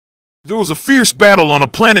There was a fierce battle on a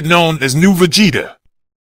planet known as New Vegeta.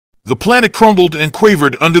 The planet crumbled and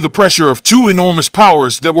quavered under the pressure of two enormous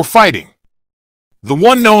powers that were fighting. The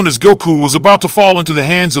one known as Goku was about to fall into the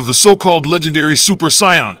hands of the so-called legendary Super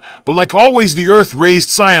Saiyan, but like always the Earth-raised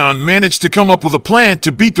Saiyan managed to come up with a plan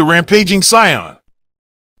to beat the rampaging Saiyan.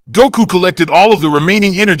 Goku collected all of the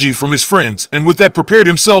remaining energy from his friends and with that prepared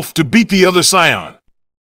himself to beat the other Saiyan.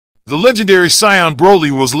 The legendary Saiyan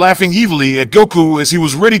Broly was laughing evilly at Goku as he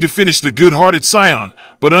was ready to finish the good-hearted Saiyan,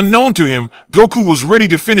 but unknown to him, Goku was ready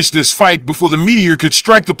to finish this fight before the meteor could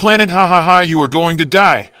strike the planet. Ha ha ha, you are going to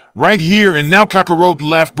die. Right here and now, Kakarot,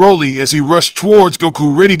 laughed Broly as he rushed towards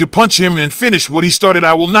Goku ready to punch him and finish what he started.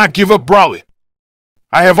 I will not give up, Broly.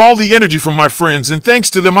 I have all the energy from my friends and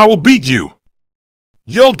thanks to them I will beat you,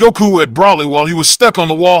 yelled Goku at Broly while he was stuck on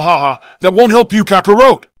the wall. Haha, that won't help you,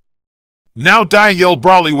 Kakarot. Now die, yelled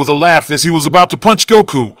Broly with a laugh as he was about to punch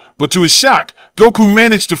Goku, but to his shock, Goku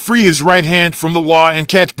managed to free his right hand from the wall and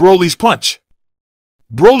catch Broly's punch.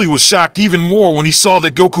 Broly was shocked even more when he saw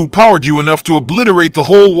that Goku powered you enough to obliterate the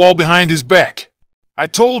whole wall behind his back. I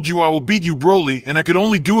told you I will beat you, Broly, and I could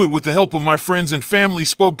only do it with the help of my friends and family,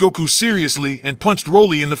 spoke Goku seriously and punched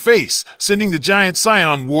Broly in the face, sending the giant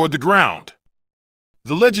Saiyan toward the ground.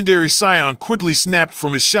 The legendary Saiyan quickly snapped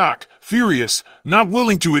from his shock, furious, not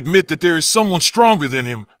willing to admit that there is someone stronger than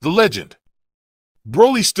him, the legend.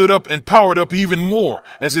 Broly stood up and powered up even more,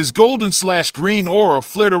 as his golden/green aura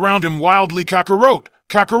flared around him wildly. Kakarot!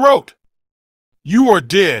 Kakarot! You are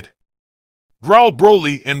dead! Growled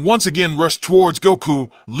Broly and once again rushed towards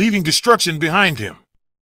Goku, leaving destruction behind him.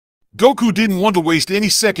 Goku didn't want to waste any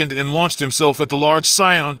second and launched himself at the large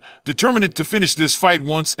Saiyan, determined to finish this fight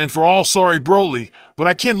once and for all. Sorry, Broly, but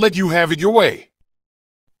I can't let you have it your way.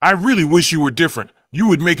 I really wish you were different. You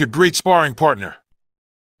would make a great sparring partner.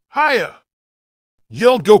 Hiya!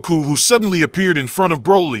 Yelled Goku, who suddenly appeared in front of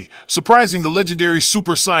Broly, surprising the legendary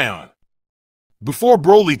Super Saiyan. Before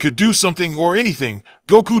Broly could do something or anything,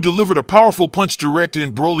 Goku delivered a powerful punch direct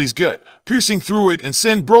in Broly's gut, piercing through it and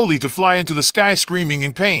sent Broly to fly into the sky screaming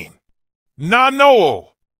in pain. Nah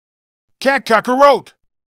no! Kakarot!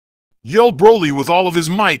 Yelled Broly with all of his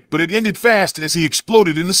might, but it ended fast as he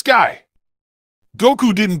exploded in the sky.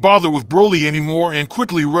 Goku didn't bother with Broly anymore and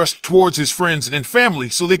quickly rushed towards his friends and family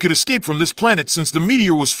so they could escape from this planet since the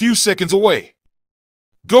meteor was few seconds away.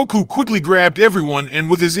 Goku quickly grabbed everyone and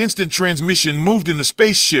with his instant transmission moved in the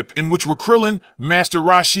spaceship in which were Krillin, Master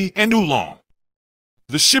Roshi, and Oolong.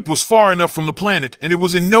 The ship was far enough from the planet and it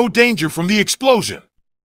was in no danger from the explosion.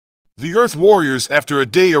 The Earth Warriors after a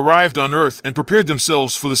day arrived on Earth and prepared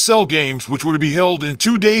themselves for the Cell Games, which were to be held in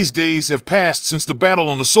 2 days. Days have passed since the battle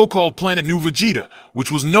on the so-called planet New Vegeta,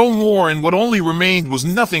 which was no more, and what only remained was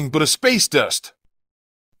nothing but a space dust.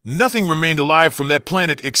 Nothing remained alive from that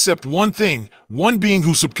planet except one thing, one being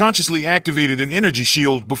who subconsciously activated an energy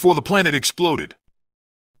shield before the planet exploded.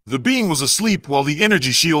 The being was asleep while the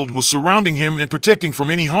energy shield was surrounding him and protecting from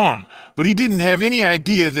any harm, but he didn't have any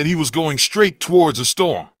idea that he was going straight towards a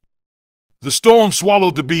storm. The storm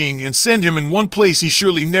swallowed the being and sent him in one place he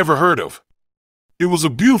surely never heard of. It was a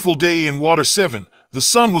beautiful day in Water 7, the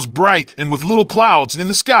sun was bright and with little clouds in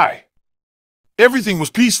the sky. Everything was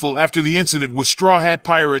peaceful after the incident with Straw Hat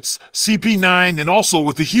Pirates, CP9, and also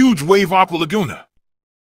with the huge wave Aqua Laguna.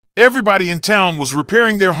 Everybody in town was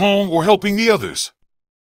repairing their home or helping the others.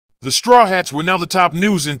 The Straw Hats were now the top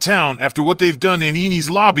news in town after what they've done in Eni's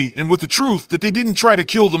lobby and with the truth that they didn't try to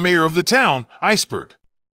kill the mayor of the town, Iceberg.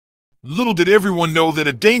 Little did everyone know that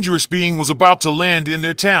a dangerous being was about to land in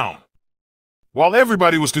their town. While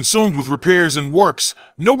everybody was consumed with repairs and works,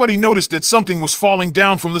 nobody noticed that something was falling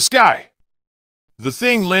down from the sky. The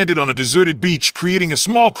thing landed on a deserted beach, creating a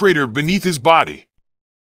small crater beneath his body.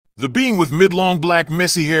 The being with mid-long black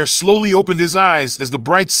messy hair slowly opened his eyes as the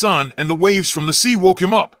bright sun and the waves from the sea woke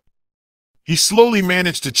him up. He slowly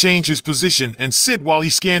managed to change his position and sit while he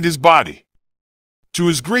scanned his body. To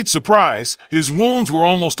his great surprise, his wounds were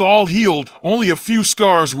almost all healed, only a few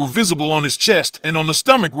scars were visible on his chest and on the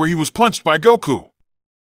stomach where he was punched by Goku.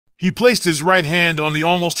 He placed his right hand on the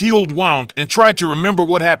almost healed wound and tried to remember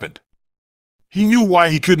what happened. He knew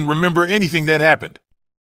why he couldn't remember anything that happened.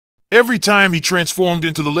 Every time he transformed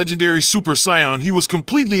into the legendary Super Saiyan, he was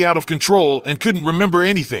completely out of control and couldn't remember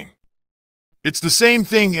anything. It's the same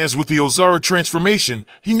thing as with the Ozara transformation,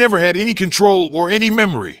 he never had any control or any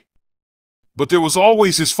memory. But there was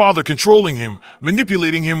always his father controlling him,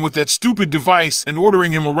 manipulating him with that stupid device and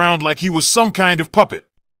ordering him around like he was some kind of puppet.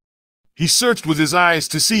 He searched with his eyes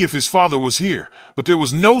to see if his father was here, but there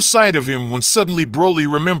was no sight of him when suddenly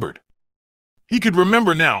Broly remembered. He could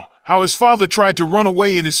remember now, how his father tried to run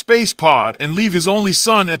away in his space pod and leave his only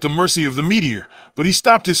son at the mercy of the meteor, but he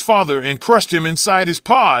stopped his father and crushed him inside his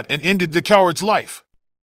pod and ended the coward's life.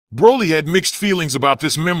 Broly had mixed feelings about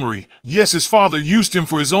this memory. Yes, his father used him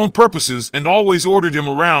for his own purposes and always ordered him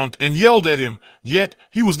around and yelled at him, yet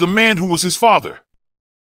he was the man who was his father.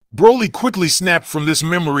 Broly quickly snapped from this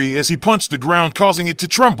memory as he punched the ground, causing it to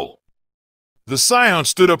tremble. The Scion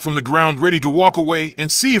stood up from the ground ready to walk away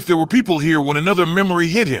and see if there were people here when another memory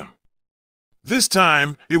hit him. This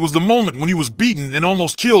time, it was the moment when he was beaten and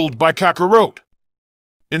almost killed by Kakarot.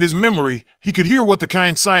 In his memory, he could hear what the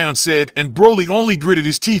kind Scion said, and Broly only gritted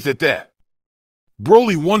his teeth at that.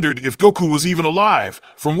 Broly wondered if Goku was even alive.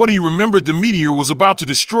 From what he remembered, the meteor was about to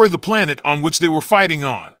destroy the planet on which they were fighting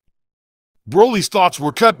on. Broly's thoughts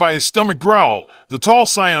were cut by his stomach growl. The tall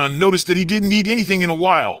Scion noticed that he didn't eat anything in a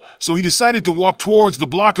while, so he decided to walk towards the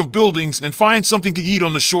block of buildings and find something to eat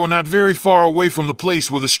on the shore not very far away from the place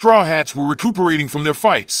where the Straw Hats were recuperating from their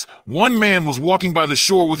fights. One man was walking by the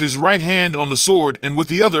shore with his right hand on the sword and with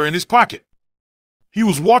the other in his pocket. He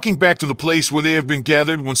was walking back to the place where they have been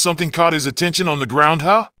gathered when something caught his attention on the ground.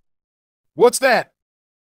 Huh? What's that?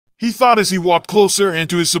 He thought as he walked closer and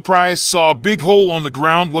to his surprise saw a big hole on the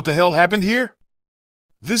ground. What the hell happened here?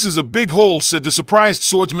 This is a big hole, said the surprised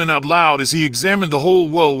swordsman out loud as he examined the hole.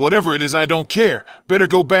 Well, whatever it is, I don't care. Better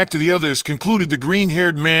go back to the others, concluded the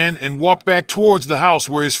green-haired man and walked back towards the house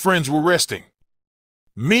where his friends were resting.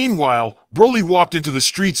 Meanwhile, Broly walked into the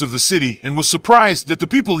streets of the city and was surprised that the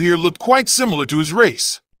people here looked quite similar to his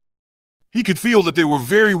race. He could feel that they were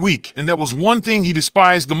very weak, and that was one thing he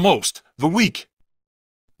despised the most, the weak.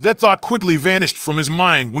 That thought quickly vanished from his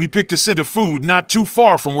mind when he picked a scent of food not too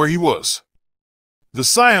far from where he was. The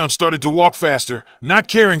Scion started to walk faster, not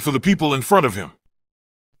caring for the people in front of him.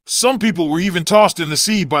 Some people were even tossed in the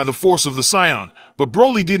sea by the force of the Scion, but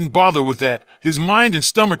Broly didn't bother with that. His mind and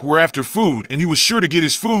stomach were after food, and he was sure to get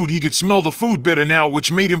his food. He could smell the food better now,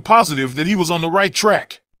 which made him positive that he was on the right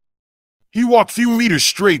track. He walked few meters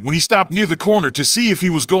straight when he stopped near the corner to see if he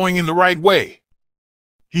was going in the right way.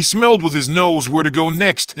 He smelled with his nose where to go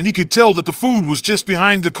next, and he could tell that the food was just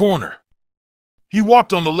behind the corner. He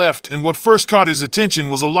walked on the left, and what first caught his attention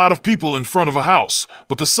was a lot of people in front of a house,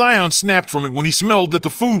 but the Scion snapped from it when he smelled that the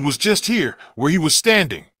food was just here, where he was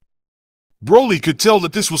standing. Broly could tell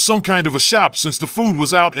that this was some kind of a shop since the food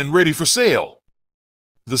was out and ready for sale.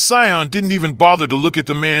 The Scion didn't even bother to look at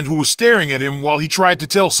the man who was staring at him while he tried to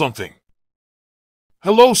tell something.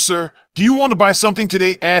 "Hello, sir. Do you want to buy something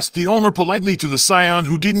today?" asked the owner politely to the Scion,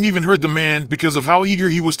 who didn't even hear the man because of how eager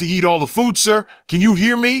he was to eat all the food. "Sir, can you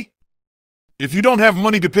hear me? If you don't have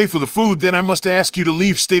money to pay for the food, then I must ask you to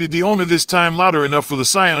leave," stated the owner, this time louder enough for the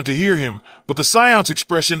Scion to hear him. But the Scion's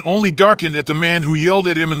expression only darkened at the man who yelled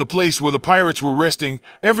at him in the place where the pirates were resting.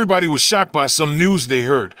 Everybody was shocked by some news they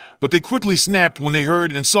heard, but they quickly snapped when they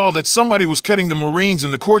heard and saw that somebody was cutting the Marines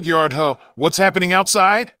in the courtyard. "Huh, what's happening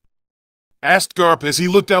outside?" asked Garp as he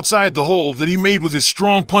looked outside the hole that he made with his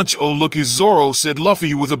strong punch. "Oh, look, it's Zoro," said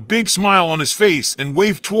Luffy with a big smile on his face and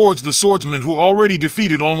waved towards the swordsman who already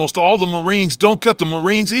defeated almost all the Marines. "Don't cut the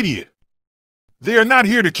Marines, idiot. They are not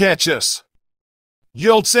here to catch us,"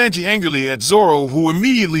 yelled Sanji angrily at Zoro, who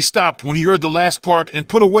immediately stopped when he heard the last part and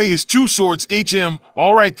put away his two swords.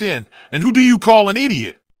 "All right then, and who do you call an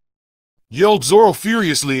idiot?" yelled Zoro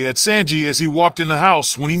furiously at Sanji as he walked in the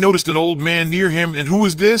house when he noticed an old man near him. "And who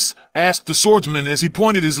is this?" asked the swordsman as he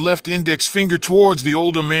pointed his left index finger towards the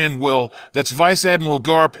older man. "Well, that's Vice Admiral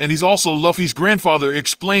Garp, and he's also Luffy's grandfather,"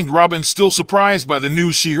 explained Robin, still surprised by the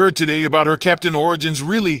news she heard today about her captain origins.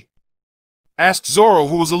 "Really?" asked Zoro,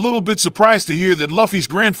 who was a little bit surprised to hear that Luffy's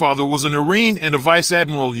grandfather was a Marine and a Vice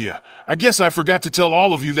Admiral. "Yeah, I guess I forgot to tell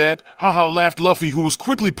all of you that." "Haha," laughed Luffy, who was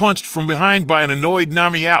quickly punched from behind by an annoyed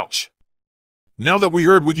Nami. "Ouch. Now that we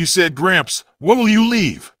heard what you said, Gramps, when will you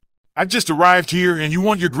leave? I just arrived here and you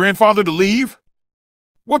want your grandfather to leave?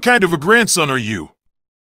 What kind of a grandson are you?"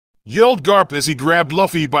 yelled Garp as he grabbed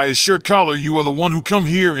Luffy by his shirt collar. "You are the one who come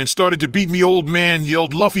here and started to beat me, old man,"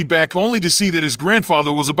 yelled Luffy back, only to see that his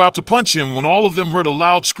grandfather was about to punch him when all of them heard a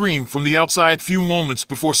loud scream from the outside. Few moments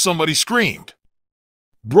before somebody screamed.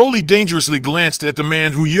 Broly dangerously glanced at the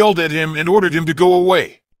man who yelled at him and ordered him to go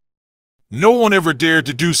away. No one ever dared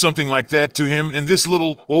to do something like that to him, and this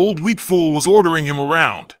little, old, weak fool was ordering him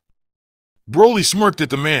around. Broly smirked at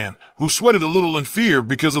the man, who sweated a little in fear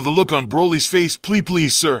because of the look on Broly's face.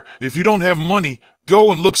 Please, sir, if you don't have money, go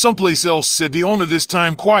and look someplace else," said the owner, this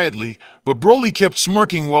time quietly, but Broly kept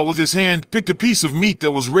smirking while with his hand picked a piece of meat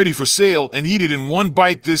that was ready for sale and ate it in one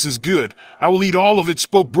bite. "This is good. I will eat all of it,"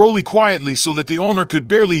 spoke Broly quietly so that the owner could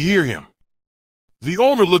barely hear him. The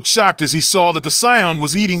owner looked shocked as he saw that the scion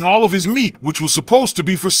was eating all of his meat, which was supposed to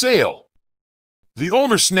be for sale. The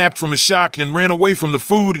owner snapped from his shock and ran away from the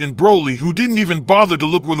food, and Broly, who didn't even bother to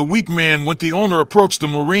look where the weak man went, the owner approached the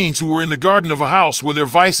Marines who were in the garden of a house where their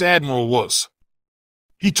vice admiral was.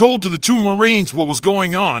 He told to the two Marines what was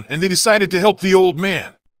going on, and they decided to help the old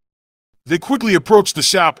man. They quickly approached the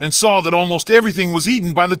shop and saw that almost everything was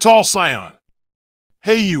eaten by the tall scion.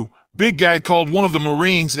 "Hey you, big guy," called one of the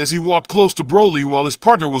Marines as he walked close to Broly while his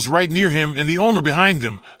partner was right near him and the owner behind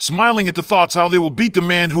them, smiling at the thoughts how they will beat the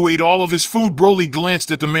man who ate all of his food. Broly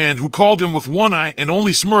glanced at the man who called him with one eye and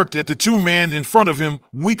only smirked at the two men in front of him,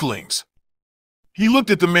 weaklings. He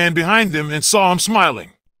looked at the man behind them and saw him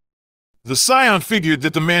smiling. The scion figured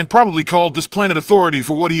that the man probably called this planet authority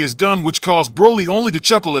for what he has done, which caused Broly only to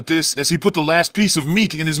chuckle at this. As he put the last piece of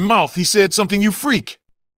meat in his mouth, he said something, "You freak.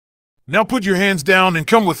 Now put your hands down and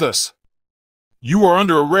come with us. You are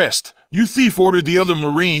under arrest, you thief," ordered the other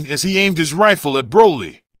Marine as he aimed his rifle at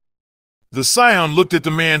Broly. The scion looked at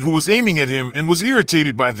the man who was aiming at him and was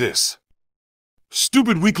irritated by this.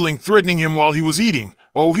 Stupid weakling threatening him while he was eating.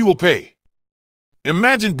 Oh, he will pay.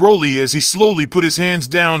 Imagine Broly as he slowly put his hands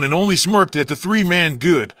down and only smirked at the three-man.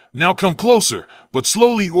 "Good, now come closer," but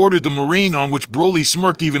slowly ordered the Marine, on which Broly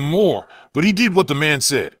smirked even more, but he did what the man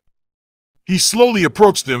said. He slowly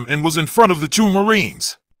approached them and was in front of the two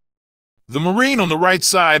Marines. The Marine on the right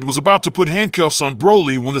side was about to put handcuffs on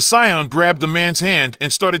Broly when the scion grabbed the man's hand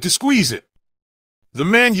and started to squeeze it. The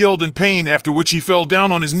man yelled in pain, after which he fell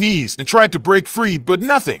down on his knees and tried to break free, but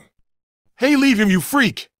nothing. "Hey, leave him, you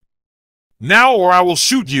freak! Now or I will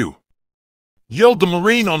shoot you!" yelled the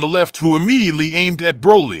Marine on the left, who immediately aimed at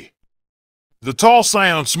Broly. The tall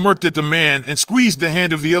scion smirked at the man and squeezed the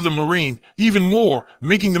hand of the other Marine even more,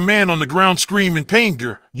 making the man on the ground scream in pain.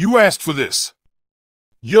 "You asked for this!"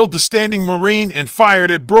 yelled the standing Marine and fired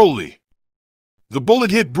at Broly. The bullet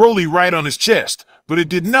hit Broly right on his chest, but it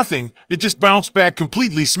did nothing, it just bounced back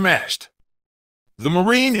completely smashed. The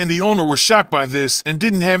Marine and the owner were shocked by this and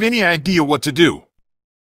didn't have any idea what to do.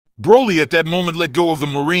 Broly at that moment let go of the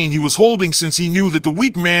Marine he was holding, since he knew that the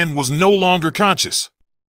weak man was no longer conscious.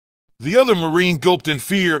 The other Marine gulped in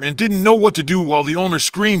fear and didn't know what to do while the owner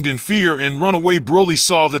screamed in fear and run away. Broly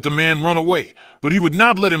saw that the man run away, but he would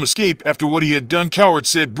not let him escape after what he had done. "Coward,"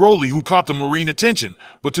 said Broly, who caught the Marine attention,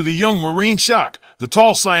 but to the young Marine's shock, the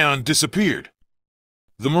tall scion disappeared.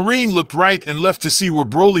 The Marine looked right and left to see where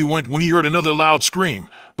Broly went when he heard another loud scream,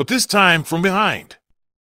 but this time from behind.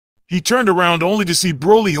 He turned around only to see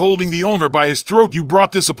Broly holding the owner by his throat. "You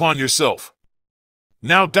brought this upon yourself.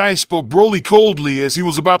 Now die," spoke Broly coldly as he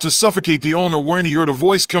was about to suffocate the owner when he heard a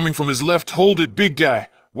voice coming from his left. "Hold it, big guy.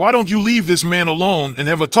 Why don't you leave this man alone and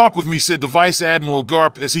have a talk with me," said the Vice Admiral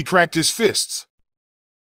Garp as he cracked his fists.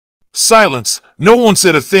 Silence. No one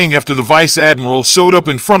said a thing after the Vice Admiral showed up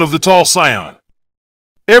in front of the tall scion.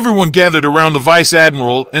 Everyone gathered around the Vice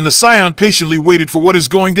Admiral, and the scion patiently waited for what is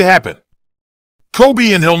going to happen.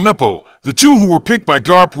 Kobe and Helmeppo, the two who were picked by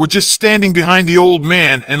Garp, were just standing behind the old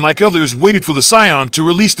man and, like others, waited for the scion to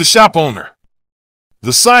release the shop owner.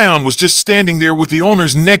 The scion was just standing there with the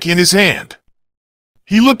owner's neck in his hand.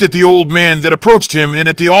 He looked at the old man that approached him and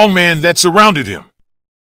at the all man that surrounded him.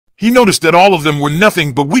 He noticed that all of them were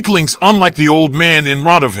nothing but weaklings, unlike the old man in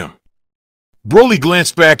front of him. Broly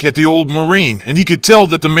glanced back at the old Marine and he could tell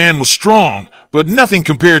that the man was strong, but nothing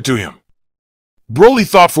compared to him. Broly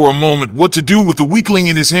thought for a moment what to do with the weakling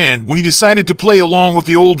in his hand when he decided to play along with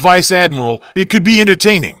the old Vice Admiral. It could be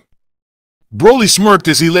entertaining. Broly smirked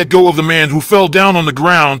as he let go of the man who fell down on the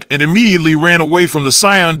ground and immediately ran away from the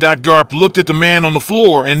scion. Garp looked at the man on the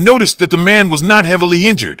floor and noticed that the man was not heavily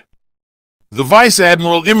injured. The Vice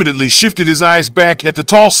Admiral immediately shifted his eyes back at the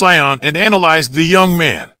tall scion and analyzed the young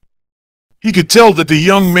man. He could tell that the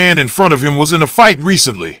young man in front of him was in a fight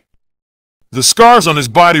recently. The scars on his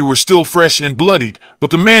body were still fresh and bloodied, but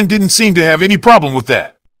the man didn't seem to have any problem with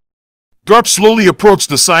that. Garp slowly approached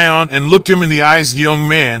the scion and looked him in the eyes. "Young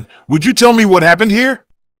man, would you tell me what happened here?"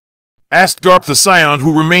 asked Garp the scion,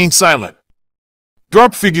 who remained silent.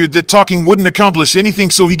 Garp figured that talking wouldn't accomplish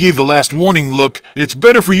anything, so he gave the last warning look. "It's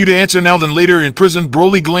better for you to answer now than later in prison."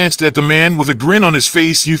 Broly glanced at the man with a grin on his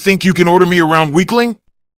face. "You think you can order me around, weakling?"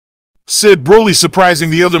 said Broly, surprising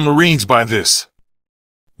the other Marines by this.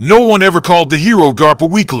 No one ever called the hero Garp a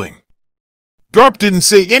weakling. Garp didn't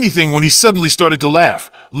say anything when he suddenly started to laugh,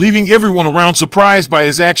 leaving everyone around surprised by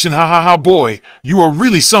his action. "Ha ha ha, boy, you are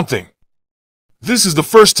really something. This is the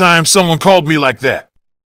first time someone called me like that."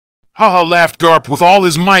 "Ha ha," laughed Garp with all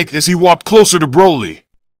his might as he walked closer to Broly.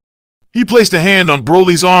 He placed a hand on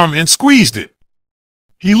Broly's arm and squeezed it.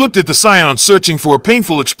 He looked at the scion, searching for a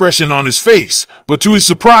painful expression on his face, but to his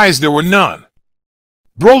surprise there were none.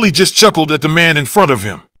 Broly just chuckled at the man in front of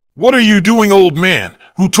him. "What are you doing, old man?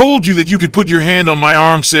 Who told you that you could put your hand on my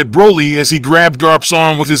arm?" said Broly as he grabbed Garp's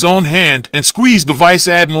arm with his own hand and squeezed the Vice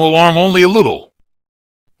Admiral arm only a little.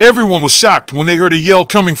 Everyone was shocked when they heard a yell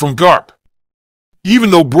coming from Garp.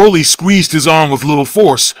 Even though Broly squeezed his arm with little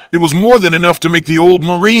force, it was more than enough to make the old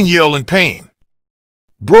Marine yell in pain.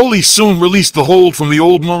 Broly soon released the hold from the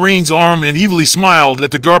old Marine's arm and evilly smiled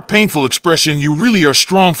at the Garp painful expression. "You really are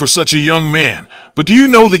strong for such a young man, but do you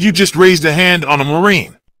know that you just raised a hand on a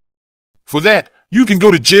Marine? For that, you can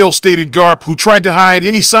go to jail," stated Garp, who tried to hide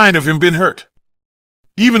any sign of him being hurt.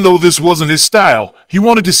 Even though this wasn't his style, he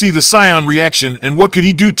wanted to see the Scion reaction, and what could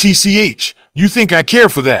he do? "TCH, you think I care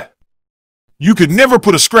for that? You could never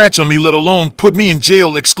put a scratch on me, let alone put me in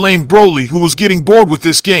jail," exclaimed Broly, who was getting bored with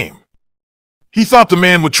this game. He thought the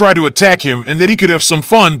man would try to attack him and that he could have some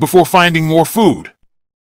fun before finding more food.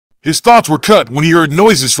 His thoughts were cut when he heard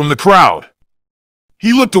noises from the crowd.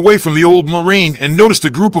 He looked away from the old Marine and noticed a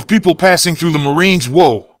group of people passing through the Marines.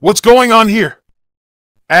 "Whoa, what's going on here?"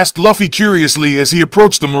 asked Luffy curiously as he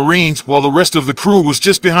approached the Marines while the rest of the crew was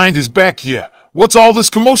just behind his back. "Yeah, what's all this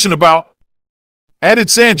commotion about?" added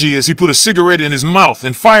Sanji as he put a cigarette in his mouth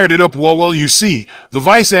and fired it up. Well, you see, the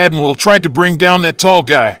Vice Admiral tried to bring down that tall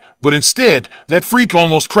guy, but instead, that freak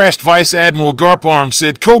almost crashed Vice Admiral Garp arm,"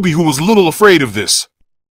 said Kobe, who was a little afraid of this.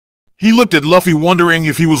 He looked at Luffy wondering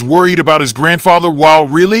if he was worried about his grandfather. "Wow,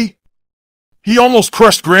 really? He almost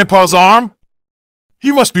crushed Grandpa's arm?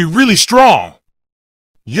 He must be really strong,"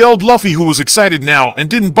 yelled Luffy, who was excited now and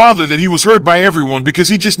didn't bother that he was heard by everyone because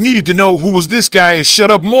he just needed to know who was this guy.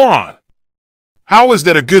 "Shut up, moron. How is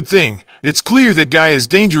that a good thing? It's clear that guy is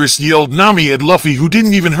dangerous," yelled Nami at Luffy, who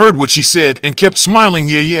didn't even heard what she said and kept smiling.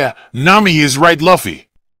 Yeah, Nami is right, Luffy.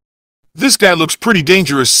 "This guy looks pretty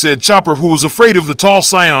dangerous," said Chopper, who was afraid of the tall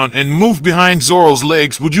Scion and moved behind Zoro's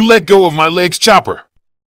legs. "Would you let go of my legs, Chopper?"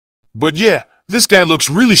 "But yeah, this guy looks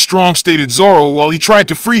really strong," stated Zoro while he tried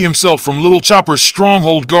to free himself from little Chopper's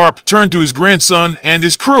stronghold. Garp turned to his grandson and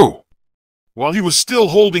his crew while he was still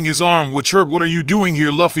holding his arm, which hurt. "What are you doing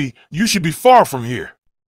here, Luffy? You should be far from here."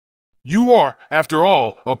 "You are, after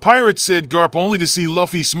all, a pirate," said Garp, only to see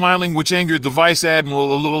Luffy smiling, which angered the Vice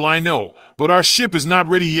Admiral a little. "I know, but our ship is not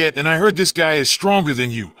ready yet, and I heard this guy is stronger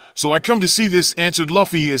than you, so I come to see this," answered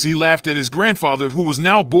Luffy as he laughed at his grandfather, who was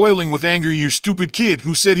now boiling with anger. "You stupid kid,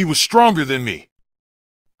 who said he was stronger than me?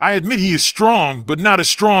 I admit he is strong, but not as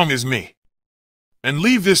strong as me. And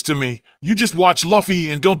leave this to me. You just watch,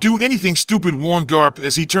 Luffy, and don't do anything stupid," warned Garp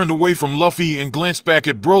as he turned away from Luffy and glanced back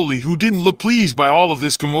at Broly, who didn't look pleased by all of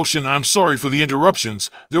this commotion. "I'm sorry for the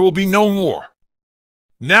interruptions. There will be no more.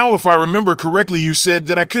 Now, if I remember correctly, you said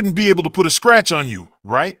that I couldn't be able to put a scratch on you,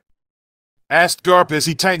 right?" asked Garp as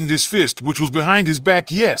he tightened his fist, which was behind his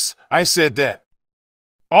back. "Yes, I said that.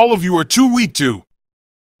 All of you are too weak to."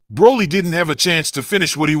 Broly didn't have a chance to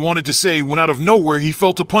finish what he wanted to say when out of nowhere he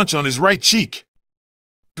felt a punch on his right cheek.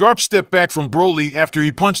 Garp stepped back from Broly after he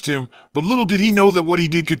punched him, but little did he know that what he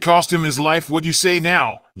did could cost him his life. "What you say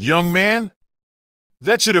now, young man?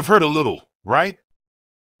 That should have hurt a little, right?"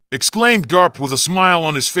 exclaimed Garp with a smile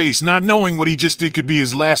on his face, not knowing what he just did could be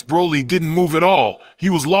his last. Broly didn't move at all. He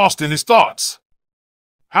was lost in his thoughts.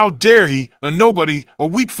 How dare he, a nobody, a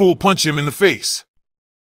weak fool, punch him in the face?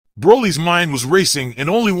 Broly's mind was racing and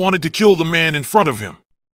only wanted to kill the man in front of him.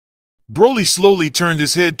 Broly slowly turned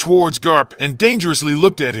his head towards Garp and dangerously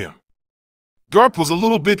looked at him. Garp was a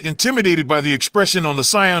little bit intimidated by the expression on the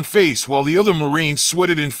Scion face, while the other Marines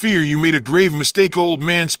sweated in fear. "You made a grave mistake, old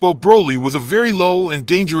man," spoke Broly with a very low and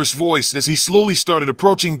dangerous voice as he slowly started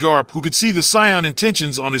approaching Garp, who could see the Scion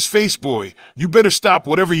intentions on his face. "Boy, you better stop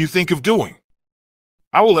whatever you think of doing.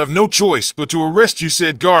 I will have no choice but to arrest you,"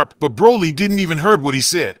 said Garp, but Broly didn't even heard what he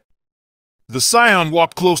said. The Scion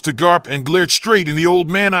walked close to Garp and glared straight in the old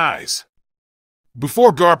man's eyes.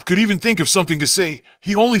 Before Garp could even think of something to say,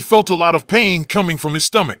 he only felt a lot of pain coming from his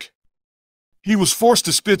stomach. He was forced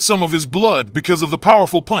to spit some of his blood because of the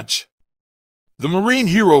powerful punch. The Marine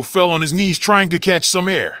hero fell on his knees trying to catch some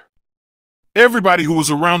air. Everybody who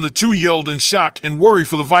was around the two yelled in shock and worry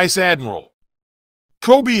for the Vice Admiral.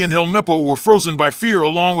 Kobe and Helmeppo were frozen by fear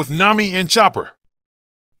along with Nami and Chopper.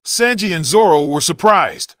 Sanji and Zoro were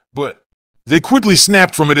surprised, but they quickly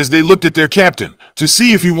snapped from it as they looked at their captain to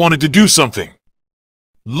see if he wanted to do something.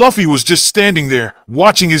 Luffy was just standing there,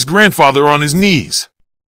 watching his grandfather on his knees.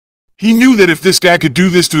 He knew that if this guy could do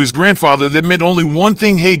this to his grandfather, that meant only one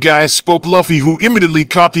thing. "Hey guys," spoke Luffy, who immediately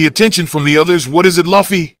caught the attention from the others. "What is it,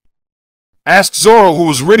 Luffy?" asked Zoro, who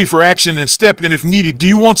was ready for action and stepped in if needed. "Do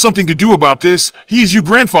you want something to do about this? He's your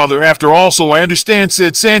grandfather after all, so I understand,"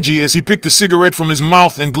 said Sanji as he picked a cigarette from his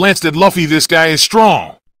mouth and glanced at Luffy. "This guy is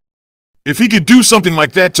strong. If he could do something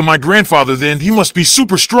like that to my grandfather, then he must be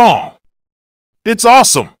super strong. It's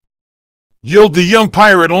awesome, yelled the young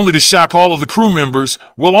pirate, only to shock all of the crew members.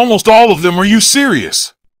 Well, almost all of them. Are you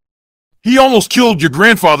serious? He almost killed your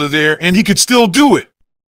grandfather there, and he could still do it,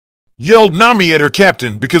 yelled Nami at her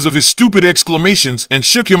captain because of his stupid exclamations, and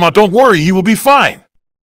shook him out. Don't worry, he will be fine.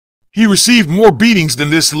 He received more beatings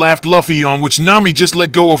than this, laughed Luffy, on which Nami just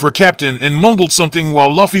let go of her captain and mumbled something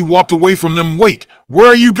while Luffy walked away from them. Wait, where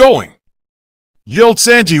are you going? Yelled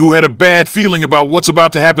Sanji, who had a bad feeling about what's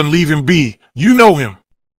about to happen. Leave him be, you know him.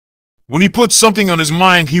 When he puts something on his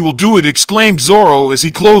mind, he will do it, exclaimed Zoro as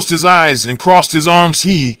he closed his eyes and crossed his arms.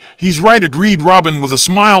 He's right, agreed Robin with a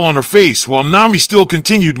smile on her face, while Nami still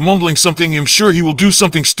continued mumbling something. I'm sure he will do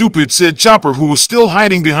something stupid, said Chopper, who was still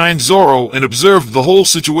hiding behind Zoro and observed the whole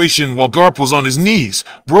situation while Garp was on his knees.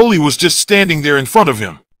 Broly was just standing there in front of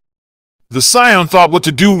him. The Scion thought what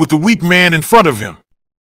to do with the weak man in front of him.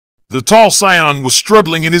 The tall Scion was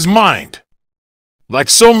struggling in his mind. Like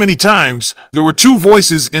so many times, there were two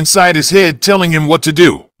voices inside his head telling him what to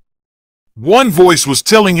do. One voice was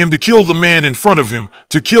telling him to kill the man in front of him,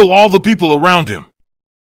 to kill all the people around him.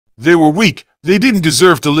 They were weak, they didn't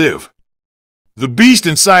deserve to live. The beast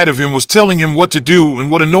inside of him was telling him what to do, and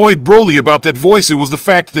what annoyed Broly about that voice, it was the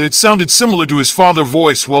fact that it sounded similar to his father's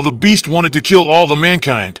voice. While the beast wanted to kill all the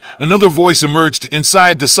mankind, another voice emerged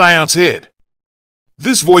inside the Scion's head.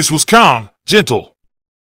 This voice was calm, gentle.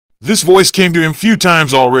 This voice came to him few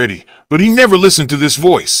times already, but he never listened to this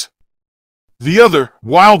voice. The other,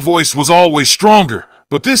 wild voice was always stronger,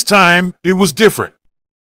 but this time, it was different.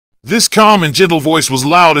 This calm and gentle voice was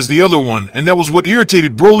loud as the other one, and that was what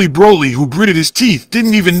irritated Broly. Broly, who gritted his teeth,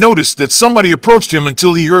 didn't even notice that somebody approached him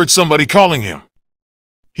until he heard somebody calling him.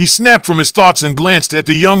 He snapped from his thoughts and glanced at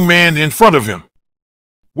the young man in front of him.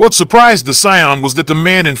 What surprised the Scion was that the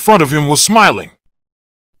man in front of him was smiling.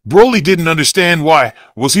 Broly didn't understand why.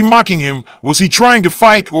 Was he mocking him? Was he trying to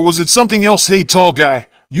fight? Or was it something else? Hey, tall guy,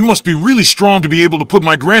 you must be really strong to be able to put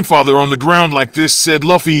my grandfather on the ground like this, said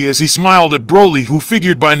Luffy as he smiled at Broly, who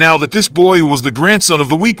figured by now that this boy was the grandson of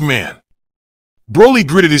the weak man. Broly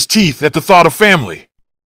gritted his teeth at the thought of family.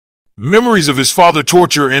 Memories of his father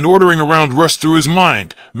torture and ordering around rushed through his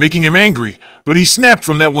mind, making him angry, but he snapped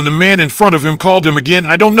from that when the man in front of him called him again.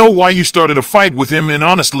 I don't know why you started a fight with him, and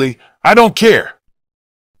honestly, I don't care.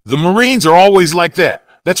 The Marines are always like that.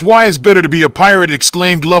 That's why it's better to be a pirate,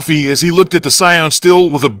 exclaimed Luffy as he looked at the Scion still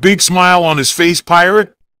with a big smile on his face.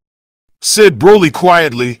 Pirate? Said Broly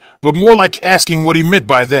quietly, but more like asking what he meant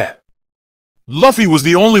by that. Luffy was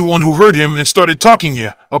the only one who heard him and started talking.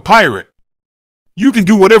 Yeah, a pirate. You can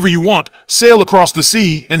do whatever you want, sail across the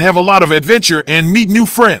sea and have a lot of adventure and meet new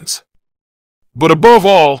friends. But above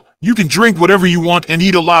all, you can drink whatever you want and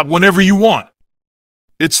eat a lot whenever you want.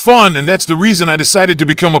 It's fun, and that's the reason I decided to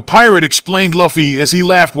become a pirate, explained Luffy as he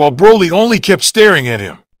laughed while Broly only kept staring at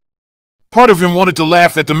him. Part of him wanted to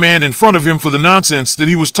laugh at the man in front of him for the nonsense that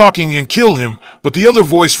he was talking and kill him, but the other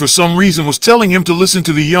voice for some reason was telling him to listen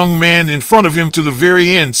to the young man in front of him to the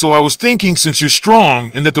very end. So I was thinking, since you're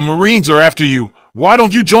strong and that the Marines are after you, why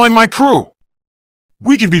don't you join my crew?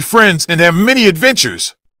 We can be friends and have many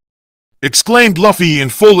adventures, exclaimed Luffy in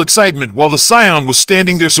full excitement while the Scion was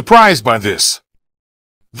standing there surprised by this.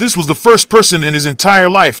 This was the first person in his entire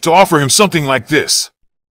life to offer him something like this.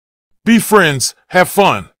 Be friends, have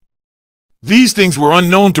fun. These things were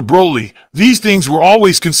unknown to Broly. These things were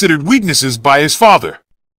always considered weaknesses by his father.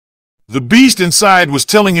 The beast inside was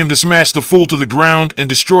telling him to smash the fool to the ground and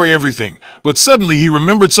destroy everything, but suddenly he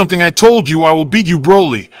remembered something. I told you I will beat you,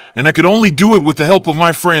 Broly, and I could only do it with the help of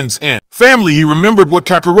my friends and family. He remembered what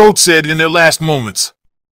Kakarot said in their last moments.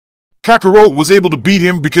 Kakarot was able to beat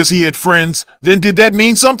him because he had friends. Then did that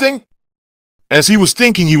mean something? As he was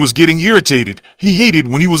thinking, he was getting irritated. He hated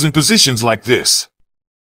when he was in positions like this.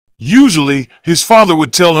 Usually, his father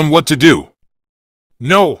would tell him what to do.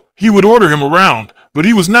 No, he would order him around, but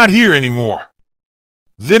he was not here anymore.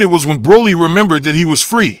 Then it was when Broly remembered that he was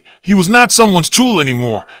free. He was not someone's tool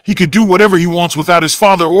anymore. He could do whatever he wants without his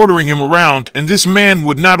father ordering him around, and this man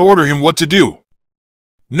would not order him what to do.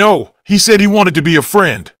 No, he said he wanted to be a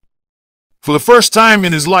friend. For the first time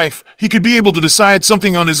in his life, he could be able to decide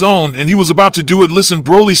something on his own, and he was about to do it. Listen,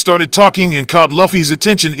 Broly started talking and caught Luffy's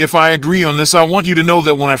attention. If I agree on this, I want you to know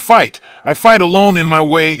that when I fight alone in my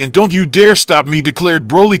way, and don't you dare stop me, declared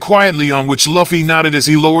Broly quietly, on which Luffy nodded as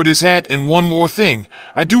he lowered his hat. And one more thing,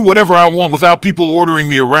 I do whatever I want without people ordering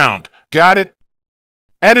me around. Got it?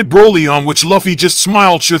 Added Broly, on which Luffy just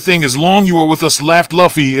smiled. Sure thing, as long you are with us, laughed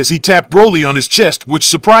Luffy as he tapped Broly on his chest, which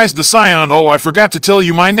surprised the Scion. Oh, I forgot to tell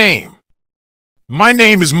you my name. My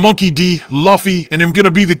name is Monkey D. Luffy, and I'm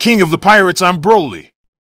gonna be the king of the pirates. I'm Broly.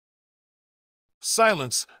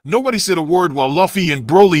 Silence. Nobody said a word while Luffy and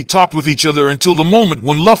Broly talked with each other until the moment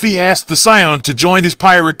when Luffy asked the Scion to join his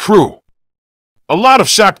pirate crew. A lot of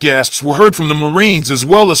shocked gasps were heard from the Marines as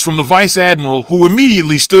well as from the Vice Admiral, who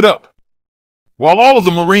immediately stood up. While all of the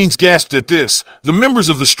Marines gasped at this, the members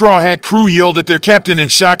of the Straw Hat crew yelled at their captain in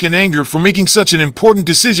shock and anger for making such an important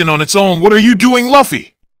decision on its own. "What are you doing,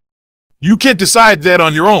 Luffy? You can't decide that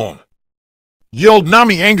on your own," yelled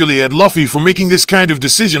Nami angrily at Luffy for making this kind of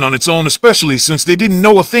decision on its own, especially since they didn't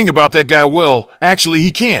know a thing about that guy. "Well, actually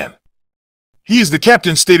he can. He is the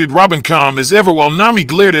captain," stated Robin calm as ever while Nami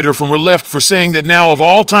glared at her from her left for saying that now of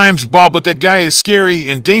all times. "Bob, but that guy is scary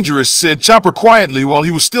and dangerous," said Chopper quietly while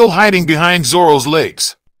he was still hiding behind Zoro's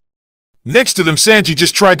legs. Next to them, Sanji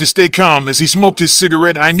just tried to stay calm as he smoked his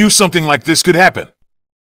cigarette. "I knew something like this could happen.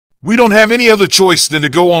 We don't have any other choice than to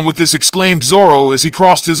go on with this," exclaimed Zoro as he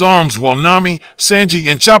crossed his arms while Nami, Sanji,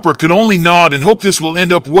 and Chopper could only nod and hope this will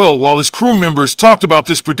end up well. While his crew members talked about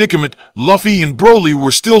this predicament, Luffy and Broly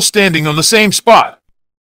were still standing on the same spot.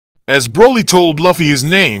 As Broly told Luffy his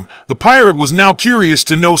name, the pirate was now curious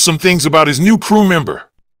to know some things about his new crew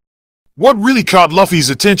member. What really caught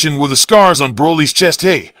Luffy's attention were the scars on Broly's chest.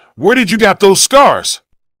 "Hey, where did you get those scars?"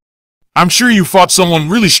 "I'm sure you fought someone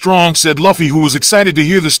really strong," said Luffy, who was excited to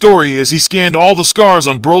hear the story as he scanned all the scars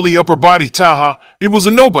on Broly's upper body. "Taha, it was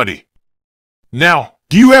a nobody. Now,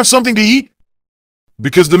 do you have something to eat?"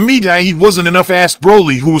 "Because the meat I eat wasn't enough," asked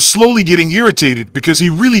Broly, who was slowly getting irritated because he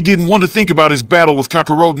really didn't want to think about his battle with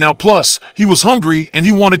Kakarot now. Plus, he was hungry and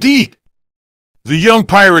he wanted to eat. The young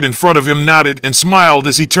pirate in front of him nodded and smiled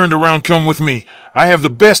as he turned around. "Come with me. I have the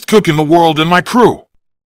best cook in the world in my crew.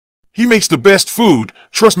 He makes the best food,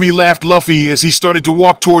 trust me," laughed Luffy as he started to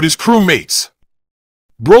walk toward his crewmates.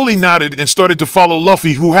 Broly nodded and started to follow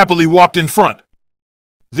Luffy, who happily walked in front.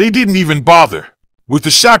 They didn't even bother with the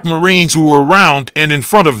shocked Marines who were around and in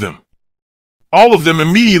front of them. All of them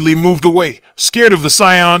immediately moved away, scared of the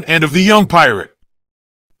Scion and of the young pirate.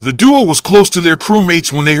 The duo was close to their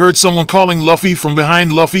crewmates when they heard someone calling Luffy from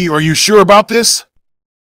behind. "Luffy, are you sure about this?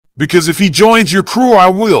 Because if he joins your crew, I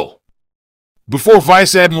will." Before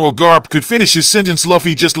Vice Admiral Garp could finish his sentence,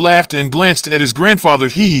 Luffy just laughed and glanced at his grandfather.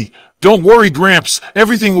 "Hee, don't worry, Gramps,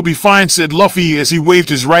 everything will be fine," said Luffy as he waved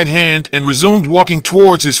his right hand and resumed walking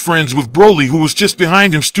towards his friends with Broly, who was just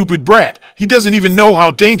behind him. "Stupid brat, he doesn't even know how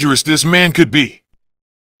dangerous this man could be."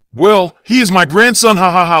 "Well, he is my grandson, ha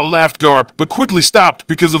ha ha," laughed Garp, but quickly stopped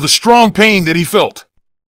because of the strong pain that he felt.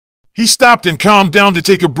 He stopped and calmed down to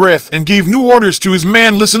take a breath and gave new orders to his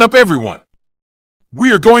man. "Listen up, everyone.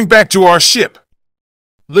 We are going back to our ship.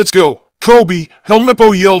 Let's go, Kobe,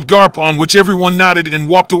 Helmeppo," yelled Garp, on which everyone nodded and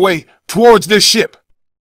walked away towards their ship.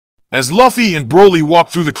 As Luffy and Broly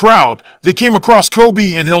walked through the crowd, they came across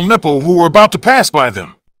Kobe and Helmeppo, who were about to pass by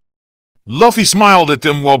them. Luffy smiled at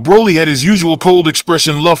them while Broly had his usual cold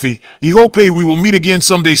expression. "Luffy, I hope we will meet again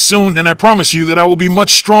someday soon, and I promise you that I will be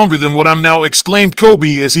much stronger than what I'm now," exclaimed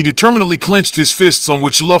Kobe as he determinedly clenched his fists, on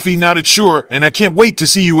which Luffy nodded. "Sure, and I can't wait to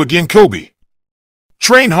see you again, Kobe.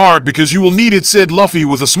 Train hard because you will need it," said Luffy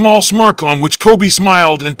with a small smirk, on which Kobe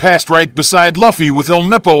smiled and passed right beside Luffy with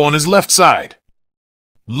Helmeppo on his left side.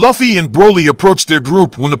 Luffy and Broly approached their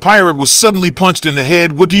group when the pirate was suddenly punched in the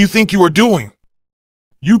head. "What do you think you are doing?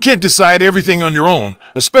 You can't decide everything on your own,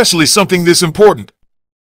 especially something this important,"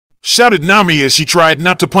 shouted Nami as she tried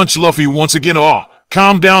not to punch Luffy once again. "Aw,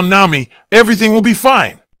 calm down, Nami, everything will be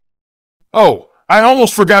fine." "Oh, I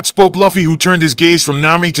almost forgot," spoke Luffy, who turned his gaze from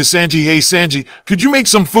Nami to Sanji. "Hey Sanji, could you make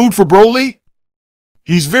some food for Broly?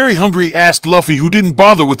 He's very hungry," asked Luffy, who didn't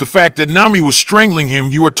bother with the fact that Nami was strangling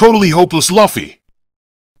him. "You are totally hopeless, Luffy."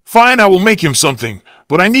 "Fine, I will make him something,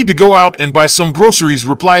 but I need to go out and buy some groceries,"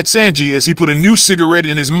 replied Sanji as he put a new cigarette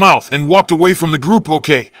in his mouth and walked away from the group.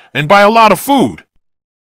 "Okay, and buy a lot of food."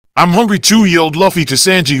 "I'm hungry too," yelled Luffy to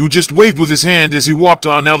Sanji, who just waved with his hand as he walked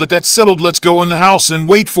on. "Now that that's settled, let's go in the house and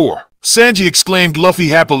wait for Sanji," exclaimed Luffy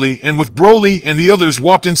happily, and with Broly and the others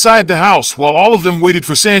walked inside the house while all of them waited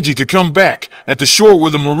for Sanji to come back. At the shore where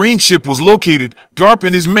the marine ship was located, Garp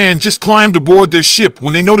and his man just climbed aboard their ship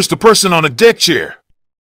when they noticed a person on a deck chair.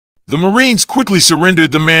 The Marines quickly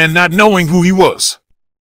surrendered the man, not knowing who he was.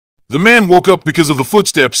 The man woke up because of the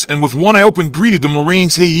footsteps and with one eye open greeted the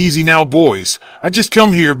Marines. "Hey, easy now, boys. I just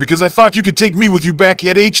come here because I thought you could take me with you back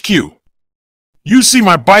at HQ. You see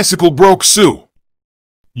my bicycle broke, so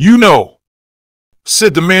you know,"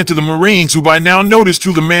 said the man to the Marines, who by now noticed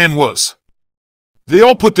who the man was. They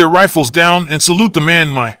all put their rifles down and salute the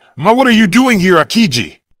man. My, what are you doing here,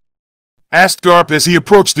 Akiji?" asked Garp as he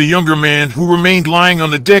approached the younger man, who remained lying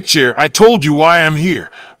on the deck chair. "I told you why I'm here,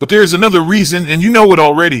 but there's another reason and you know it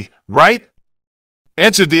already, right?"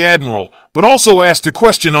 answered the Admiral, but also asked a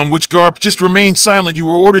question on which Garp just remained silent. You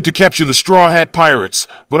were ordered to capture the Straw Hat Pirates,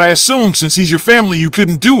 but I assumed since he's your family you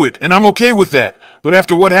couldn't do it, and I'm okay with that. But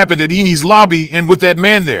after what happened at Eni's lobby and with that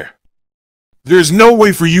man there, there's no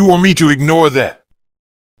way for you or me to ignore that.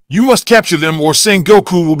 You must capture them or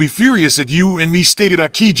Sengoku will be furious at you and me, stated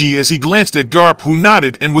Akiji as he glanced at Garp, who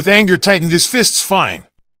nodded and with anger tightened his fists. Fine.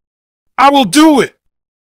 I will do it,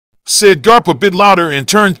 said Garp a bit louder and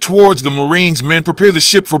turned towards the Marines. Men, prepare the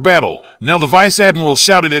ship for battle. Now the Vice Admiral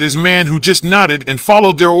shouted at his man, who just nodded and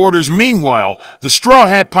followed their orders. Meanwhile, the Straw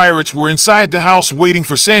Hat Pirates were inside the house waiting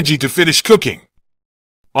for Sanji to finish cooking.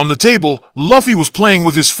 On the table, Luffy was playing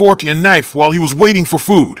with his fork and knife while he was waiting for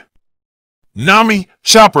food. Nami,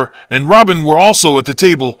 Chopper, and Robin were also at the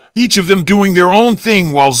table, each of them doing their own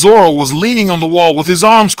thing, while Zoro was leaning on the wall with his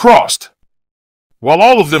arms crossed. While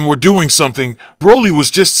all of them were doing something, Broly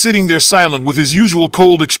was just sitting there silent with his usual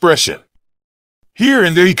cold expression. Here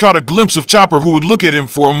and there he caught a glimpse of Chopper, who would look at him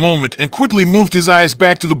for a moment and quickly moved his eyes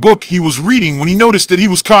back to the book he was reading when he noticed that he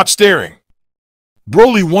was caught staring.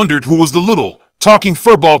 Broly wondered who was the little, talking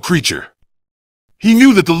furball creature. He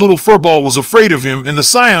knew that the little furball was afraid of him, and the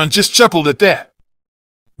Scion just chuckled at that.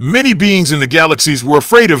 Many beings in the galaxies were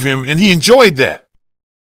afraid of him, and he enjoyed that.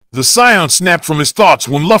 The Scion snapped from his thoughts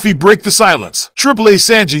when Luffy broke the silence. "AAA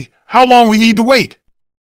Sanji, how long we need to wait?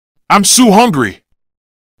 I'm so hungry,"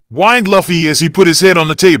 whined Luffy as he put his head on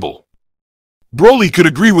the table. Broly could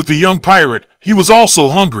agree with the young pirate. He was also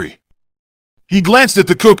hungry. He glanced at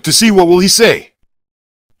the cook to see what will he say.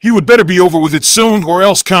 He would better be over with it soon, or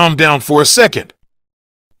else. Calm down for a second.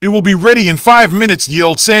 "It will be ready in 5 minutes,"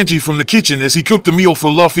 yelled Sanji from the kitchen as he cooked the meal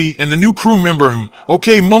for Luffy and the new crew member.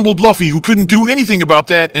 "Okay," mumbled Luffy, who couldn't do anything about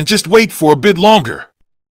that and just wait for a bit longer.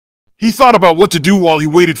 He thought about what to do while he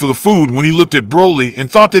waited for the food when he looked at Broly and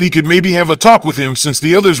thought that he could maybe have a talk with him since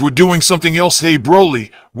the others were doing something else. "Hey Broly,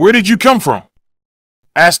 where did you come from?"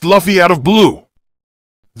 asked Luffy out of blue.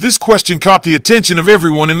 This question caught the attention of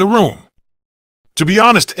everyone in the room. To be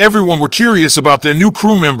honest, everyone were curious about their new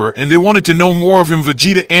crew member and they wanted to know more of him.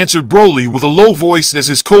 "Vegeta," answered Broly with a low voice as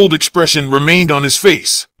his cold expression remained on his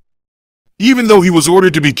face. Even though he was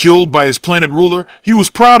ordered to be killed by his planet ruler, he was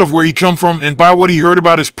proud of where he come from and by what he heard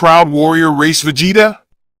about his proud warrior race. "Vegeta?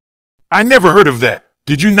 I never heard of that.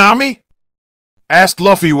 Did you, Nami?" asked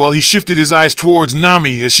Luffy while he shifted his eyes towards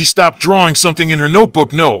Nami as she stopped drawing something in her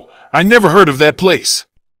notebook. "No, I never heard of that place.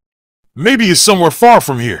 Maybe it's somewhere far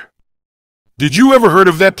from here." "Did you ever heard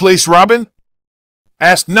of that place, Robin?"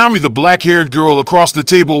 asked Nami, the black-haired girl across the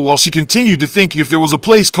table, while she continued to think if there was a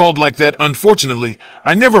place called like that. "Unfortunately,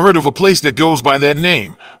 I never heard of a place that goes by that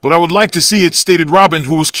name, but I would like to see it," stated Robin,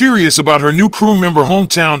 who was curious about her new crew member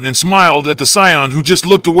hometown and smiled at the Scion, who just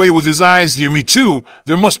looked away with his eyes. "Yeah, me too.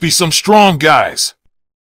 There must be some strong guys,"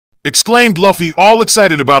 exclaimed Luffy, all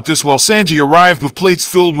excited about this, while Sanji arrived with plates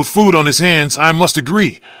filled with food on his hands. "I must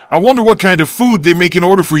agree. I wonder what kind of food they make in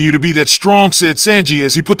order for you to be that strong," said Sanji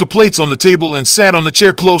as he put the plates on the table and sat on the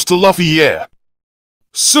chair close to Luffy. "Yeah.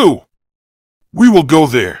 So, we will go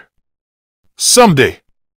there someday.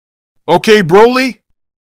 Okay, Broly?"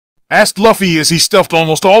 asked Luffy as he stuffed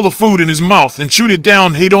almost all the food in his mouth and chewed it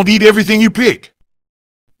down. "Hey, don't eat everything you pick,"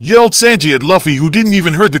 yelled Sanji at Luffy, who didn't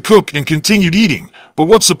even hear the cook and continued eating. But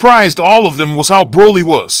what surprised all of them was how Broly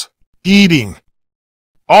was eating.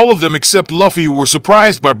 All of them except Luffy were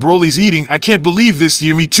surprised by Broly's eating. "I can't believe this.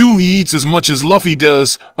 Yeah, me too. He eats as much as Luffy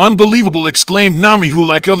does. Unbelievable," exclaimed Nami, who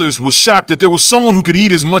like others was shocked that there was someone who could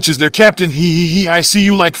eat as much as their captain. He, "I see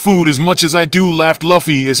you like food as much as I do," laughed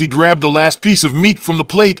Luffy as he grabbed the last piece of meat from the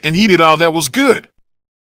plate and ate it. "Oh, that was good.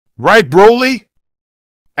 Right, Broly?"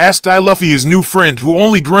 asked Luffy, his new friend, who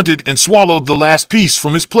only grunted and swallowed the last piece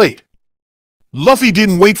from his plate. Luffy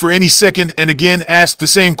didn't wait for any second and again asked the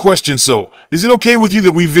same question. "So, is it okay with you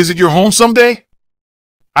that we visit your home someday?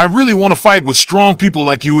 I really want to fight with strong people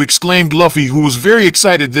like you," exclaimed Luffy, who was very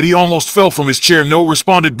excited that he almost fell from his chair. "No,"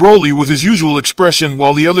 responded Broly with his usual expression,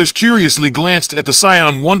 while the others curiously glanced at the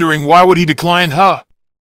Scion, wondering why would he decline.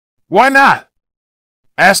 Why not?"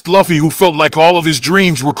 asked Luffy, who felt like all of his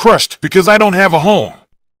dreams were crushed. "Because I don't have a home.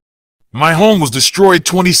 My home was destroyed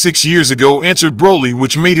 26 years ago," answered Broly,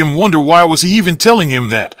 which made him wonder why was he even telling him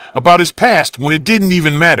that about his past when it didn't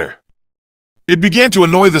even matter. It began to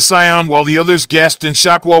annoy the Scion, while the others gasped in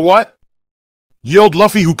shock. "What?" yelled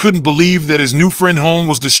Luffy, who couldn't believe that his new friend home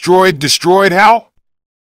was destroyed. "Destroyed how?"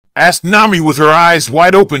 asked Nami with her eyes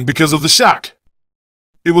wide open because of the shock.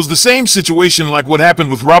 It was the same situation like what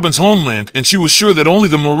happened with Robin's homeland, and she was sure that only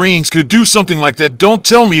the Marines could do something like that. Don't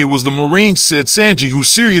tell me it was the Marines, said Sanji, who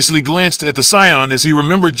seriously glanced at the Scion as he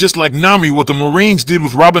remembered just like Nami what the Marines did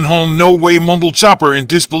with Robin home. No way, mumbled Chopper in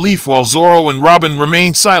disbelief while Zoro and Robin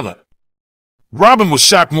remained silent. Robin was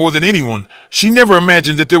shocked more than anyone. She never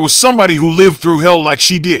imagined that there was somebody who lived through hell like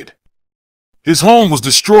she did. His home was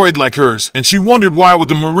destroyed like hers, and she wondered why would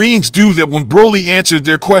the Marines do that when Broly answered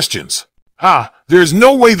their questions. "Ha, there's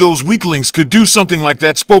no way those weaklings could do something like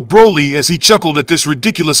that," spoke Broly as he chuckled at this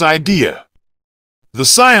ridiculous idea. The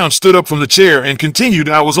Scion stood up from the chair and continued,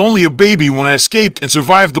 "I was only a baby when I escaped and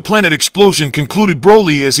survived the planet explosion," concluded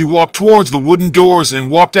Broly as he walked towards the wooden doors and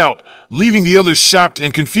walked out, leaving the others shocked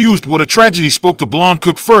and confused. "What a tragedy," spoke the blonde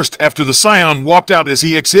cook first after the Scion walked out as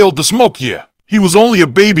he exhaled the smoke. "Yeah, he was only a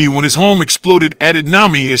baby when his home exploded," added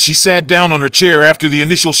Nami as she sat down on her chair after the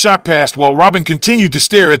initial shock passed while Robin continued to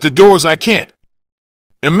stare at the doors. "I can't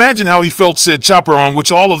imagine how he felt," said Chopper, on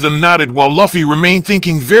which all of them nodded while Luffy remained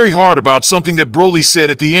thinking very hard about something that Broly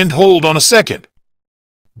said at the end. "Hold on a second.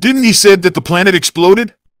 Didn't he said that the planet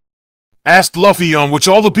exploded?" asked Luffy, on which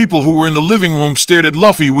all the people who were in the living room stared at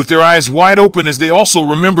Luffy with their eyes wide open as they also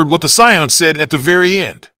remembered what the Scion said at the very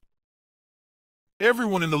end.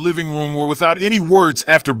 Everyone in the living room were without any words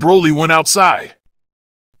after Broly went outside.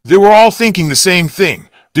 They were all thinking the same thing.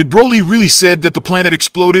 Did Broly really said that the planet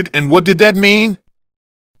exploded, and what did that mean?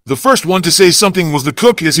 The first one to say something was the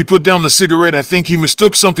cook as he put down the cigarette. "I think he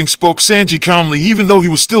mistook something," spoke Sanji calmly, even though he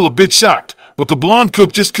was still a bit shocked. But the blonde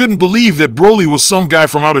cook just couldn't believe that Broly was some guy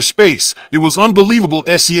from outer space. "It was unbelievable."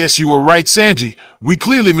 "Yes, you were right, Sanji. We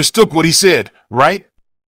clearly mistook what he said, right?"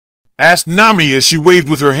 asked Nami as she waved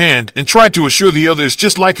with her hand and tried to assure the others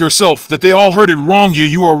just like herself that they all heard it wrong. "Yeah,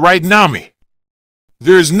 you are right, Nami.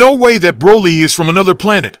 There is no way that Broly is from another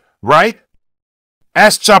planet, right?"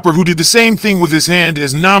 asked Chopper, who did the same thing with his hand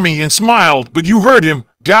as Nami and smiled. "But you heard him,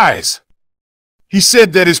 guys. He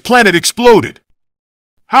said that his planet exploded.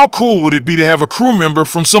 How cool would it be to have a crew member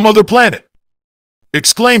from some other planet?"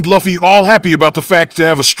 exclaimed Luffy, all happy about the fact to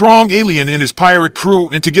have a strong alien in his pirate crew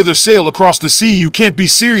and together sail across the sea. "You can't be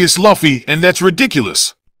serious, Luffy, and that's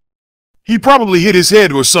ridiculous. He probably hit his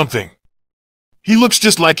head or something. He looks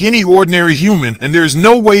just like any ordinary human, and there's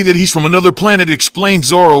no way that he's from another planet," explained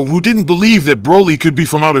Zoro, who didn't believe that Broly could be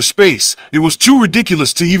from outer space. "It was too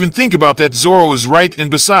ridiculous to even think about that." "Zoro is right, and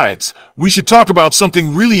besides, we should talk about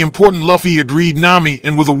something really important," Luffy agreed. Nami,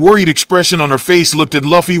 and with a worried expression on her face, looked at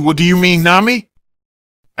Luffy. "What do you mean, Nami?"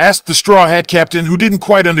 asked the Straw Hat Captain, who didn't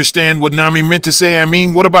quite understand what Nami meant to say. "I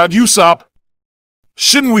mean, what about Usopp?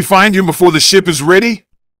 Shouldn't we find him before the ship is ready?"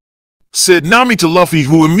 said Nami to Luffy,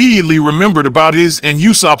 who immediately remembered about his and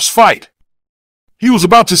Usopp's fight. He was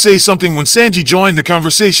about to say something when Sanji joined the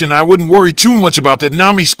conversation. "I wouldn't worry too much about that,"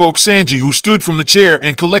 Nami spoke Sanji, who stood from the chair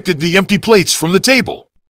and collected the empty plates from the table.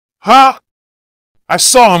 "Huh? I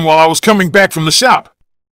saw him while I was coming back from the shop.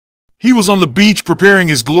 He was on the beach preparing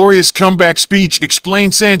his glorious comeback speech,"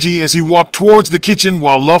 explained Sanji as he walked towards the kitchen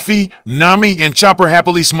while Luffy, Nami, and Chopper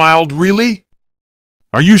happily smiled. "Really?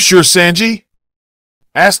 Are you sure, Sanji?"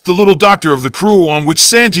 asked the little doctor of the crew, on which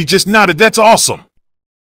Sanji just nodded. "That's awesome.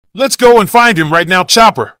 Let's go and find him right now,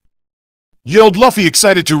 Chopper," yelled Luffy,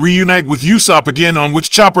 excited to reunite with Usopp again, on which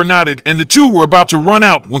Chopper nodded, and the two were about to run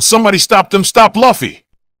out when somebody stopped them. "Stop, Luffy.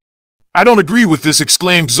 I don't agree with this,"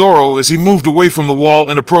 exclaimed Zoro as he moved away from the wall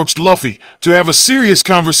and approached Luffy to have a serious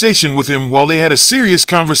conversation with him. While they had a serious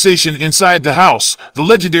conversation inside the house, the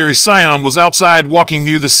legendary Scion was outside walking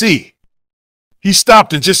near the sea. He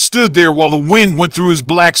stopped and just stood there while the wind went through his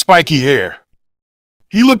black spiky hair.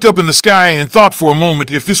 He looked up in the sky and thought for a moment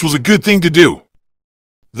if this was a good thing to do.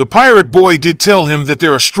 The pirate boy did tell him that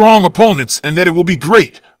there are strong opponents and that it will be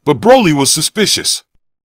great, but Broly was suspicious.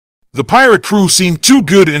 The pirate crew seemed too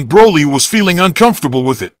good and Broly was feeling uncomfortable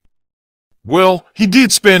with it. Well, he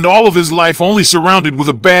did spend all of his life only surrounded with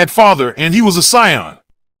a bad father, and he was a Scion.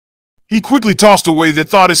 He quickly tossed away that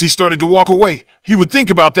thought as he started to walk away. He would think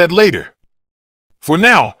about that later. For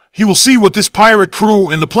now, he will see what this pirate crew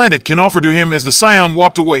and the planet can offer to him. As the Scion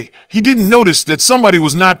walked away, he didn't notice that somebody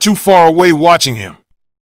was not too far away watching him.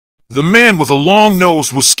 The man with a long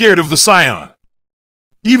nose was scared of the Scion.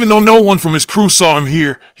 Even though no one from his crew saw him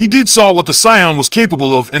here, he did saw what the Scion was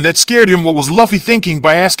capable of, and that scared him. What was Luffy thinking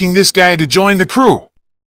by asking this guy to join the crew?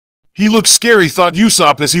 He looked scary, thought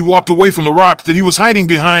Usopp as he walked away from the rock that he was hiding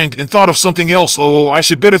behind, and thought of something else. "Oh, I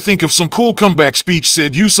should better think of some cool comeback speech,"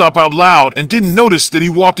 said Usopp out loud, and didn't notice that he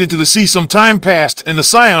walked into the sea. Some time passed and the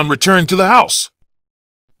Scion returned to the house.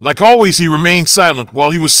 Like always, he remained silent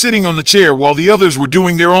while he was sitting on the chair while the others were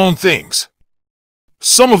doing their own things.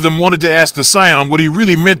 Some of them wanted to ask the Scion what he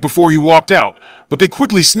really meant before he walked out, but they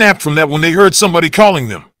quickly snapped from that when they heard somebody calling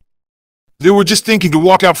them. They were just thinking to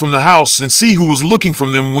walk out from the house and see who was looking for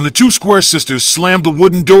them when the two square sisters slammed the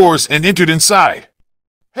wooden doors and entered inside.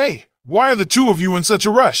 "Hey, why are the two of you in such a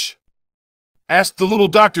rush?" asked the little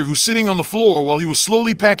doctor who's sitting on the floor while he was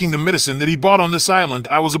slowly packing the medicine that he bought on this island.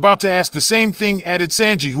 "I was about to ask the same thing," added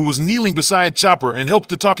Sanji, who was kneeling beside Chopper and helped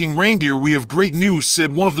the talking reindeer. "We have great news,"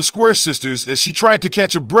 said one of the square sisters as she tried to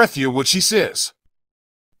catch a breath. "Hear what she says.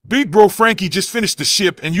 Big bro Frankie just finished the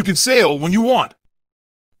ship and you can sail when you want,"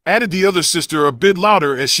 added the other sister a bit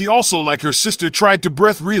louder as she also, like her sister, tried to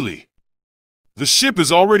breath. "Really? The ship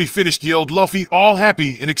is already finished," yelled Luffy, all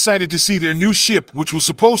happy and excited to see their new ship, which was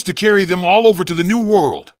supposed to carry them all over to the new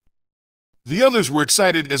world. The others were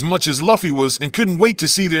excited as much as Luffy was and couldn't wait to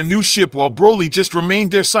see their new ship, while Broly just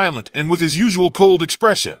remained there silent and with his usual cold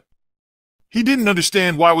expression. He didn't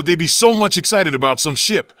understand why would they be so much excited about some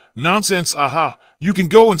ship. Nonsense. "Aha, you can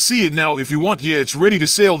go and see it now if you want." "Yeah, it's ready to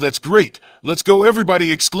sail." "That's great. Let's go,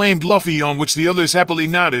 everybody," exclaimed Luffy, on which the others happily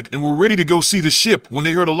nodded and were ready to go see the ship when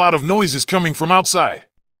they heard a lot of noises coming from outside.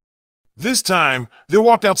 This time, they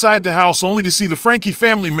walked outside the house only to see the Frankie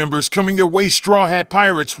family members coming their way. "Straw Hat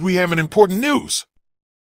Pirates, we have an important news,"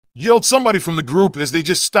 yelled somebody from the group as they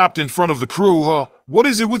just stopped in front of the crew. What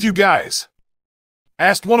is it with you guys?"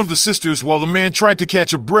 asked one of the sisters while the man tried to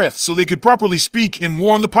catch a breath so they could properly speak and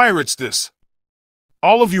warn the pirates this.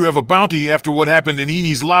 "All of you have a bounty after what happened in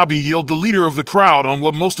Eni's lobby," yelled the leader of the crowd, on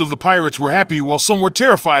what most of the pirates were happy while some were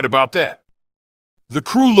terrified about that. The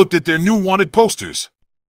crew looked at their new wanted posters.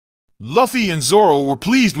 Luffy and Zoro were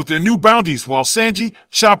pleased with their new bounties while Sanji,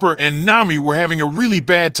 Chopper, and Nami were having a really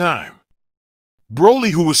bad time.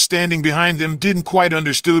 Broly, who was standing behind them, didn't quite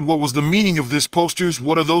understood what was the meaning of this posters.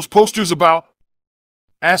 "What are those posters about?"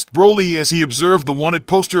 asked Broly as he observed the wanted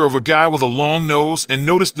poster of a guy with a long nose and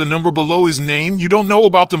noticed the number below his name. "You don't know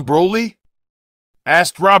about them, Broly?"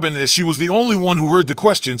 asked Robin, as she was the only one who heard the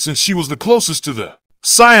question since she was the closest to the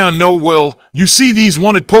Scion. "No, well, you see, these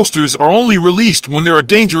wanted posters are only released when there are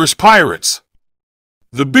dangerous pirates.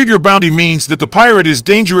 The bigger bounty means that the pirate is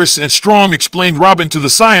dangerous and strong," explained Robin to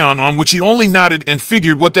the Scion, on which he only nodded and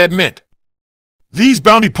figured what that meant. These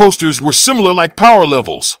bounty posters were similar like power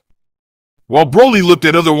levels. While Broly looked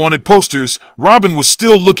at other wanted posters, Robin was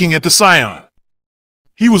still looking at the Scion.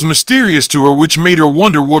 He was mysterious to her, which made her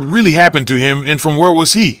wonder what really happened to him and from where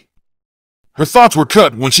was he. Her thoughts were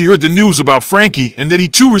cut when she heard the news about Frankie and that he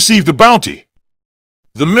too received a bounty.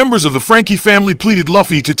 The members of the Frankie family pleaded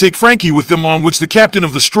Luffy to take Frankie with them, on which the captain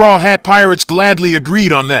of the Straw Hat Pirates gladly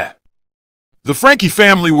agreed on that. The Frankie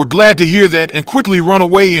family were glad to hear that and quickly run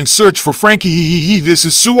away in search for Frankie. This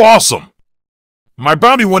is so awesome. My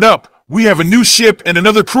bounty went up. We have a new ship and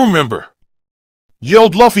another crew member,"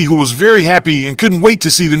 yelled Luffy, who was very happy and couldn't wait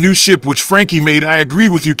to see the new ship which Frankie made. "I agree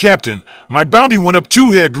with you, Captain. My bounty went up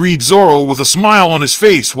too," agreed Zoro with a smile on his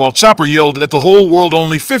face, while Chopper yelled at the whole world,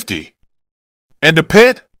 "Only 50. And a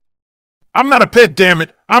pet? I'm not a pet, damn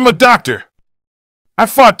it. I'm a doctor. I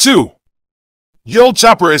fought too," yelled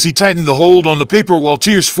Chopper as he tightened the hold on the paper while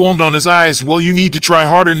tears formed on his eyes. "Well, you need to try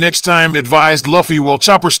harder next time," advised Luffy, while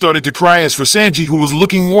Chopper started to cry. As for Sanji, who was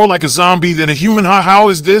looking more like a zombie than a human, "How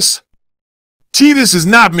is this? This is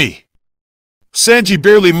not me." Sanji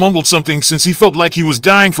barely mumbled something since he felt like he was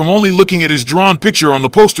dying from only looking at his drawn picture on the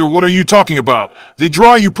poster. "What are you talking about? They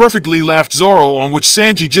draw you perfectly," laughed Zoro, on which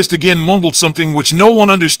Sanji just again mumbled something which no one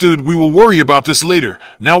understood. "We will worry about this later.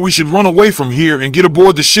 Now we should run away from here and get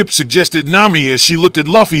aboard the ship," suggested Nami as she looked at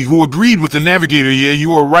Luffy, who agreed with the navigator. "Yeah,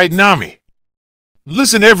 you are right, Nami.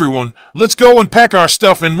 Listen, everyone, let's go and pack our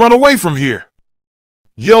stuff and run away from here,"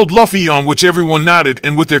 yelled Luffy, on which everyone nodded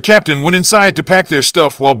and with their captain went inside to pack their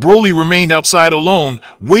stuff, while Broly remained outside alone,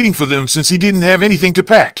 waiting for them since he didn't have anything to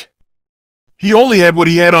pack. He only had what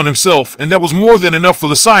he had on himself, and that was more than enough for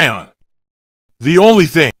the Scion. The only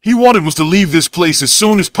thing he wanted was to leave this place as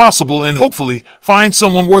soon as possible and hopefully find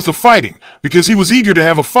someone worth of fighting, because he was eager to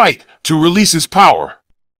have a fight to release his power.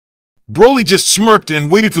 Broly just smirked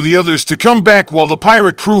and waited for the others to come back while the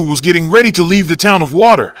pirate crew was getting ready to leave the town of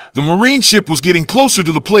Water. The marine ship was getting closer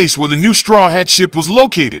to the place where the new Straw Hat ship was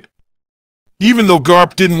located. Even though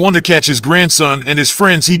Garp didn't want to catch his grandson and his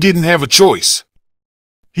friends, he didn't have a choice.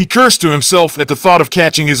 He cursed to himself at the thought of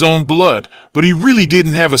catching his own blood, but he really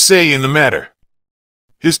didn't have a say in the matter.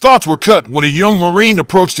 His thoughts were cut when a young Marine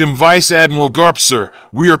approached him. "Vice Admiral Garp, sir,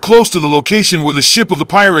 we are close to the location where the ship of the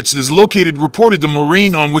pirates is located," reported the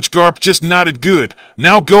Marine, on which Garp just nodded. "Good.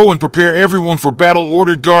 Now go and prepare everyone for battle,"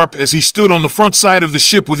 ordered Garp as he stood on the front side of the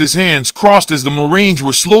ship with his hands crossed. As the Marines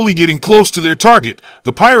were slowly getting close to their target,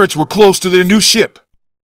 the pirates were close to their new ship.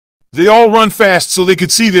 They all run fast so they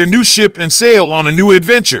could see their new ship and sail on a new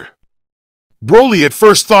adventure. Broly at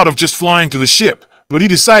first thought of just flying to the ship, but he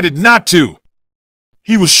decided not to.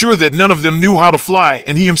 He was sure that none of them knew how to fly,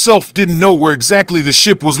 and he himself didn't know where exactly the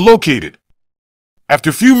ship was located. After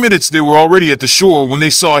a few minutes, they were already at the shore when they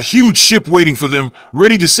saw a huge ship waiting for them,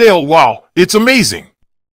 ready to sail. Wow, it's amazing.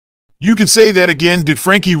 You can say that again. Did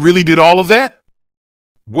Frankie really did all of that?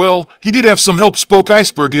 Well, he did have some help, spoke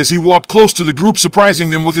Iceberg as he walked close to the group,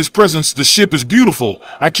 surprising them with his presence. The ship is beautiful.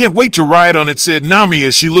 I can't wait to ride on it, said Nami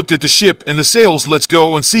as she looked at the ship and the sails. Let's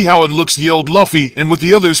go and see how it looks, yelled Luffy, and with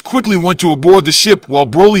the others quickly went to aboard the ship while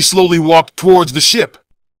Broly slowly walked towards the ship.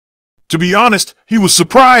 To be honest, he was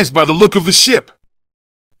surprised by the look of the ship.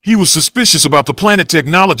 He was suspicious about the planet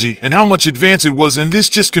technology and how much advanced it was, and this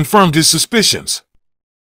just confirmed his suspicions.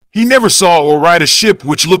 He never saw or ride a ship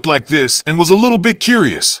which looked like this and was a little bit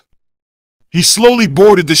curious. He slowly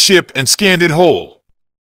boarded the ship and scanned it whole.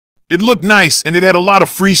 It looked nice and it had a lot of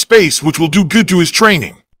free space which will do good to his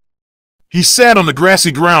training. He sat on the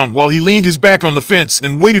grassy ground while he leaned his back on the fence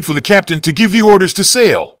and waited for the captain to give the orders to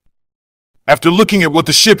sail. After looking at what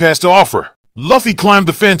the ship has to offer, Luffy climbed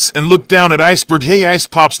the fence and looked down at Iceberg. Hey Ice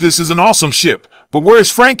Pops, this is an awesome ship, but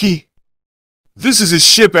where's Frankie? This is his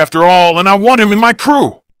ship after all, and I want him in my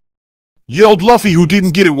crew, yelled Luffy, who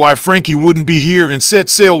didn't get it why Frankie wouldn't be here and set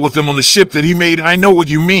sail with them on the ship that he made. I know what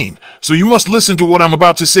you mean, so you must listen to what I'm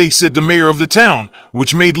about to say, said the mayor of the town,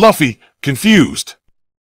 which made Luffy confused.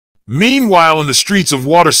 Meanwhile, in the streets of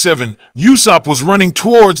Water 7, Usopp was running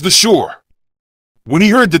towards the shore. When he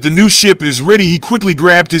heard that the new ship is ready, he quickly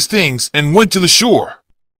grabbed his things and went to the shore.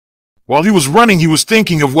 While he was running, he was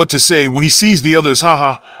thinking of what to say when he sees the others.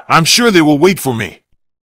 Haha, I'm sure they will wait for me.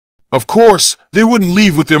 Of course, they wouldn't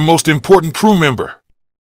leave with their most important crew member.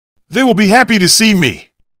 They will be happy to see me.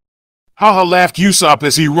 Haha, laughed Usopp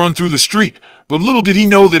as he ran through the street, but little did he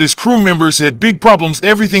know that his crew members had big problems.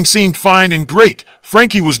 Everything seemed fine and great.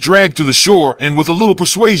 Frankie was dragged to the shore, and with a little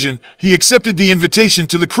persuasion, he accepted the invitation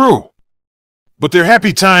to the crew. But their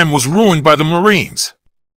happy time was ruined by the Marines.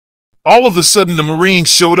 All of a sudden, the Marines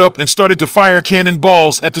showed up and started to fire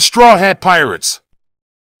cannonballs at the Straw Hat Pirates.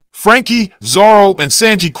 Frankie, Zoro, and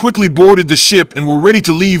Sanji quickly boarded the ship and were ready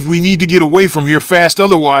to leave. We need to get away from here fast,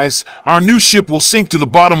 otherwise our new ship will sink to the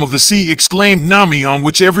bottom of the sea, exclaimed Nami, on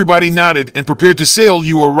which everybody nodded and prepared to sail.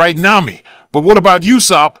 You are right, Nami, but what about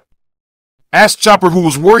Usopp? Asked Chopper, who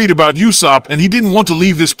was worried about Usopp and he didn't want to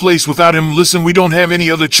leave this place without him. Listen, we don't have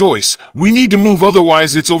any other choice. We need to move,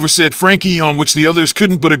 otherwise it's over, said Frankie, on which the others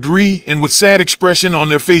couldn't but agree, and with sad expression on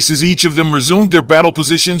their faces each of them resumed their battle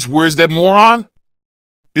positions. Where's that moron?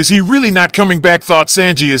 Is he really not coming back, thought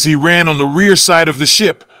Sanji as he ran on the rear side of the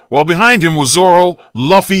ship, while behind him was Zoro,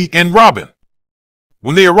 Luffy, and Robin.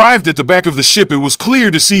 When they arrived at the back of the ship, it was clear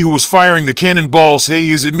to see who was firing the cannonballs. Hey,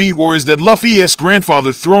 is it me or is that Luffy's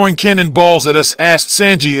grandfather throwing cannonballs at us? Asked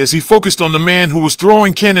Sanji as he focused on the man who was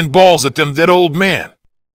throwing cannonballs at them. That old man.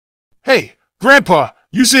 Hey, Grandpa,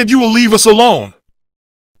 you said you will leave us alone,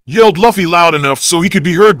 yelled Luffy loud enough so he could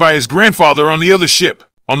be heard by his grandfather on the other ship.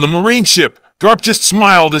 On the Marine ship, Garp just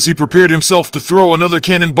smiled as he prepared himself to throw another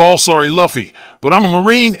cannonball. Sorry, Luffy, but I'm a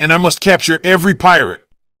Marine and I must capture every pirate.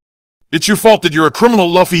 It's your fault that you're a criminal,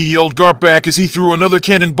 Luffy, yelled Garp back as he threw another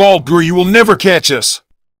cannonball. Grr, you will never catch us,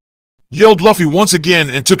 yelled Luffy once again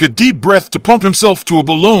and took a deep breath to pump himself to a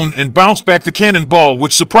balloon and bounce back the cannonball,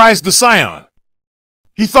 which surprised the Scion.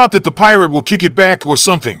 He thought that the pirate will kick it back or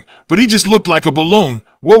something, but he just looked like a balloon.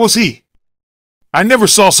 What was he? I never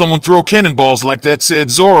saw someone throw cannonballs like that, said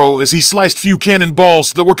Zoro as he sliced few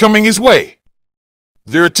cannonballs that were coming his way.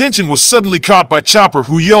 Their attention was suddenly caught by Chopper,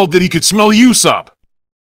 who yelled that he could smell Usopp.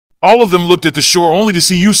 All of them looked at the shore only to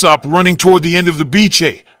see Usopp running toward the end of the beach.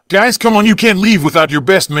 Hey, guys, come on, you can't leave without your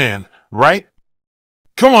best man, right?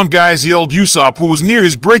 Come on, guys, yelled Usopp, who was near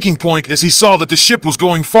his breaking point as he saw that the ship was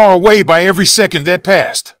going far away by every second that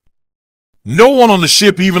passed. No one on the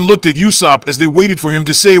ship even looked at Usopp as they waited for him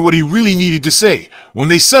to say what he really needed to say, when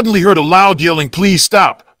they suddenly heard a loud yelling. Please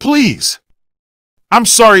stop, please. I'm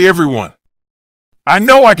sorry, everyone. I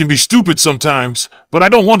know I can be stupid sometimes, but I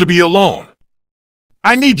don't want to be alone.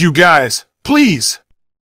 I need you guys, please,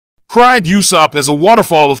 cried Usopp as a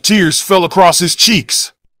waterfall of tears fell across his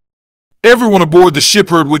cheeks. Everyone aboard the ship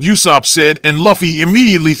heard what Usopp said, and Luffy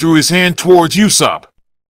immediately threw his hand towards Usopp.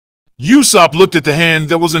 Usopp looked at the hand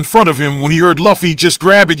that was in front of him when he heard Luffy. Just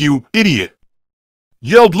grab it, you idiot,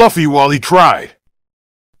 yelled Luffy while he cried.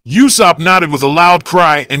 Usopp nodded with a loud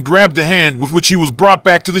cry and grabbed the hand with which he was brought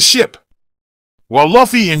back to the ship. While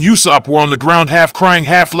Luffy and Usopp were on the ground half crying,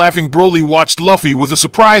 half laughing, Broly watched Luffy with a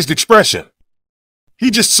surprised expression.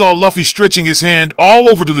 He just saw Luffy stretching his hand all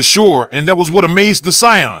over to the shore, and that was what amazed the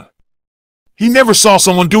Scion. He never saw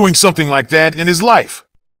someone doing something like that in his life.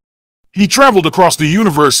 He traveled across the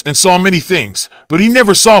universe and saw many things, but he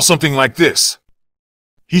never saw something like this.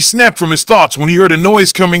 He snapped from his thoughts when he heard a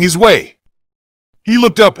noise coming his way. He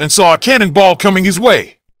looked up and saw a cannonball coming his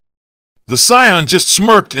way. The Scion just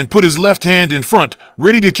smirked and put his left hand in front,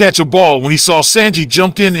 ready to catch a ball when he saw Sanji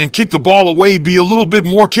jumped in and kicked the ball away. "Be a little bit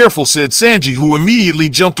more careful," said Sanji, who immediately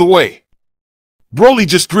jumped away. Broly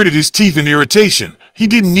just gritted his teeth in irritation. He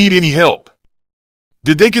didn't need any help.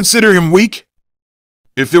 Did they consider him weak?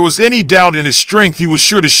 If there was any doubt in his strength, he was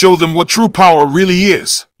sure to show them what true power really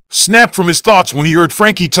is. Snapped from his thoughts when he heard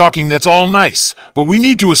Frankie talking. "That's all nice, but we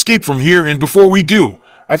need to escape from here, and before we do,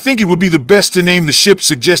 I think it would be the best to name the ship,"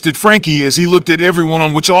 suggested Frankie as he looked at everyone,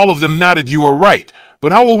 on which all of them nodded. "You are right,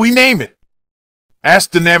 but how will we name it?"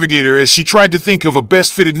 asked the navigator as she tried to think of a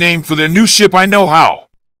best fitted name for their new ship. "I know how.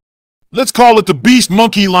 Let's call it the Beast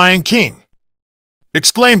Monkey Lion King,"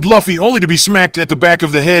 exclaimed Luffy, only to be smacked at the back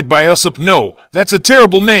of the head by Usopp. "No, that's a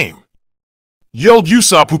terrible name," yelled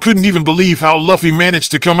Usopp, who couldn't even believe how Luffy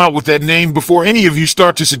managed to come out with that name. "Before any of you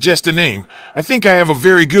start to suggest a name, I think I have a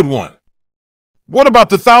very good one." "What about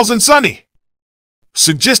the Thousand Sunny?"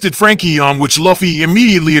 suggested Frankie, on which Luffy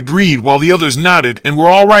immediately agreed while the others nodded and were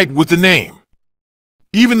all right with the name.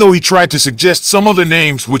 Even though he tried to suggest some other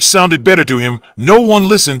names which sounded better to him, no one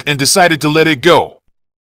listened and decided to let it go.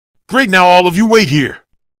 "Great, now all of you wait here.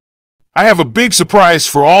 I have a big surprise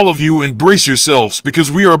for all of you, and brace yourselves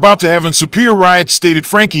because we are about to have a superior ride," stated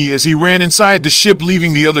Frankie as he ran inside the ship,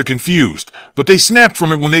 leaving the other confused, but they snapped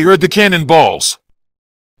from it when they heard the cannonballs.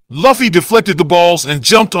 Luffy deflected the balls and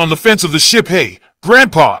jumped on the fence of the ship. "Hey,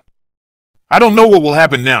 Grandpa! I don't know what will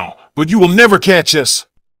happen now, but you will never catch us!"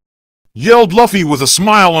 yelled Luffy with a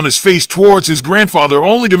smile on his face towards his grandfather,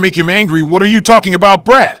 only to make him angry. "What are you talking about,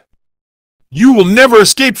 brat? You will never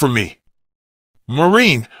escape from me!"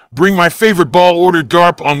 "Marine, bring my favorite ball," ordered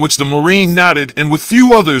Garp, on which the Marine nodded and with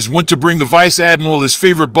few others went to bring the Vice Admiral his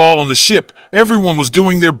favorite ball on the ship. Everyone was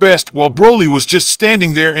doing their best while Broly was just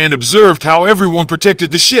standing there and observed how everyone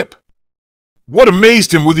protected the ship. What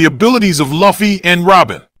amazed him were the abilities of Luffy and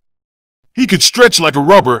Robin. He could stretch like a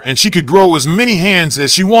rubber and she could grow as many hands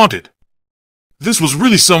as she wanted. This was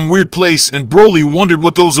really some weird place, and Broly wondered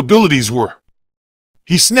what those abilities were.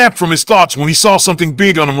 He snapped from his thoughts when he saw something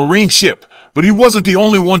big on a Marine ship, but he wasn't the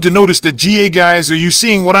only one to notice that. "GA guys, are you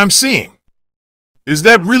seeing what I'm seeing? Is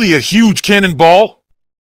that really a huge cannonball?"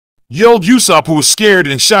 yelled Usopp, who was scared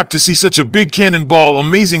and shocked to see such a big cannonball.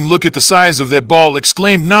 "Amazing, look at the size of that ball,"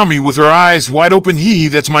 exclaimed Nami with her eyes wide open.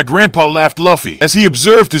 That's my grandpa," laughed Luffy as he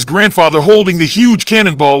observed his grandfather holding the huge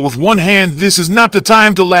cannonball with one hand. "This is not the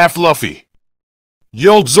time to laugh, Luffy,"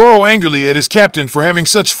 yelled Zoro angrily at his captain for having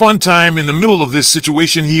such fun time in the middle of this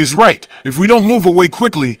situation. "He is right. If we don't move away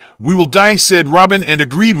quickly, we will die," said Robin, and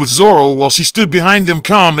agreed with Zoro while she stood behind them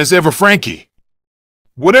calm as ever. "Frankie,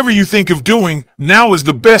 whatever you think of doing, now is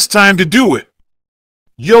the best time to do it,"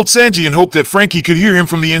 yelled Sanji in hope that Frankie could hear him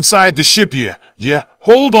from the inside the ship. Yeah,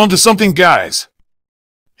 hold on to something, guys.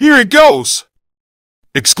 Here it goes,"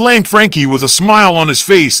 exclaimed Frankie with a smile on his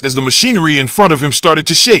face as the machinery in front of him started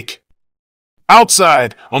to shake.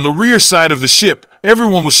 Outside, on the rear side of the ship,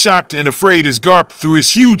 everyone was shocked and afraid as Garp threw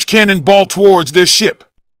his huge cannonball towards their ship.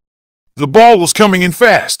 The ball was coming in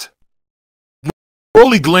fast.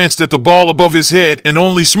 Broly glanced at the ball above his head and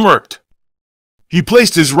only smirked. He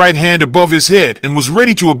placed his right hand above his head and was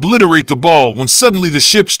ready to obliterate the ball when suddenly the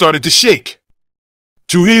ship started to shake.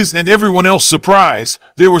 To his and everyone else's surprise,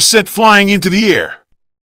 they were sent flying into the air.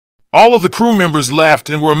 All of the crew members laughed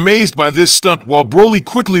and were amazed by this stunt, while Broly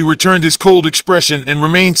quickly returned his cold expression and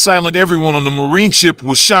remained silent. Everyone on the Marine ship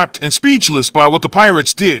was shocked and speechless by what the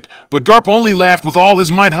pirates did, but Garp only laughed with all his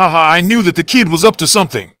might. "Haha, I knew that the kid was up to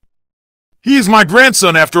something. He is my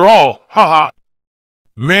grandson after all, haha.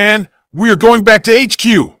 Man, we are going back to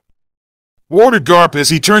HQ," ordered Garp as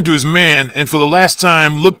he turned to his man and for the last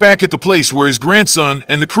time looked back at the place where his grandson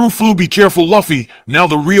and the crew flew. "Be careful, Luffy, now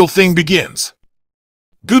the real thing begins."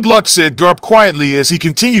 "Good luck," said Garp quietly as he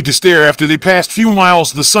continued to stare. After they passed few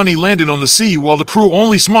miles, the Sunny landed on the sea while the crew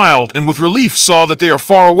only smiled and with relief saw that they are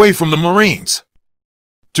far away from the Marines.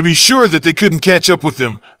 To be sure that they couldn't catch up with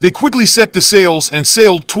them, they quickly set the sails and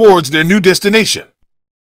sailed towards their new destination.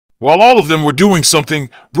 While all of them were doing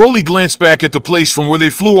something, Broly glanced back at the place from where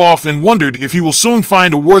they flew off and wondered if he will soon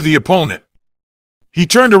find a worthy opponent. He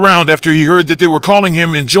turned around after he heard that they were calling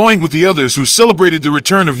him and joined with the others who celebrated the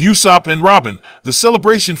return of Usopp and Robin, the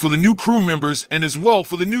celebration for the new crew members and as well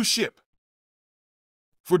for the new ship.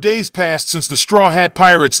 For days passed since the Straw Hat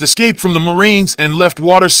Pirates escaped from the Marines and left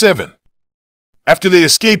Water 7. After they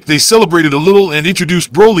escaped, they celebrated a little and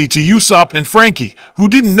introduced Broly to Usopp and Frankie, who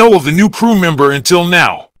didn't know of the new crew member until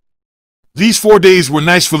now. These 4 days were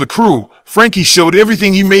nice for the crew. Frankie showed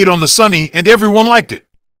everything he made on the Sunny and everyone liked it.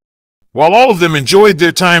 While all of them enjoyed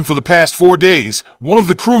their time for the past 4 days, one of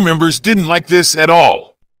the crew members didn't like this at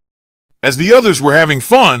all. As the others were having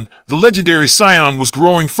fun, the legendary Scion was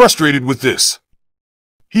growing frustrated with this.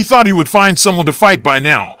 He thought he would find someone to fight by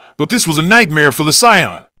now, but this was a nightmare for the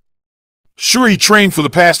Scion. Sure, he trained for the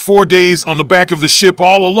past 4 days on the back of the ship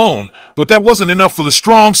all alone, but that wasn't enough for the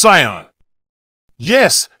strong Scion.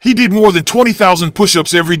 Yes, he did more than 20,000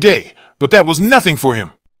 push-ups every day, but that was nothing for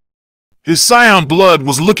him. His Scion blood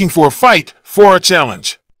was looking for a fight, for a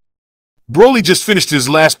challenge. Broly just finished his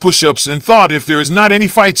last push-ups and thought if there is not any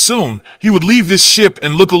fight soon, he would leave this ship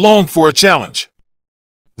and look alone for a challenge.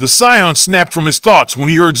 The Scion snapped from his thoughts when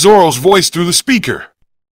he heard Zoro's voice through the speaker.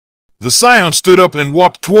 The Scion stood up and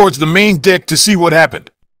walked towards the main deck to see what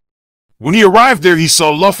happened. When he arrived there, he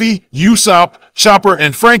saw Luffy, Usopp, Chopper,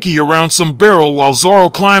 and Frankie around some barrel while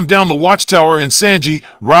Zoro climbed down the watchtower and Sanji,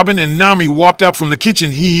 Robin, and Nami walked out from the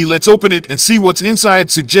kitchen. Let's open it and see what's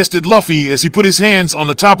inside, suggested Luffy as he put his hands on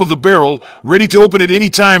the top of the barrel, ready to open it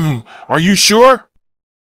any time. Are you sure?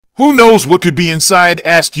 Who knows what could be inside,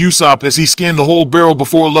 asked Usopp as he scanned the whole barrel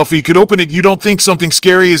before Luffy could open it. You don't think something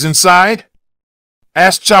scary is inside?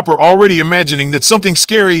 Asked Chopper, already imagining that something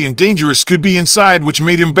scary and dangerous could be inside, which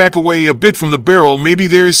made him back away a bit from the barrel. Maybe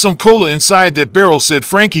there is some cola inside that barrel, said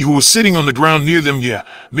Frankie, who was sitting on the ground near them. Yeah,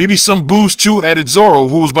 maybe some booze too, added Zoro,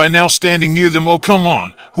 who was by now standing near them. Oh, come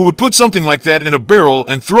on, who would put something like that in a barrel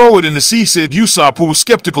and throw it in the sea, said Usopp, who was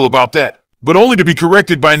skeptical about that, but only to be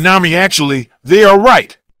corrected by Nami. Actually, they are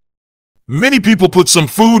right. Many people put some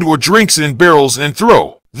food or drinks in barrels and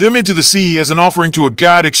throw them into the sea as an offering to a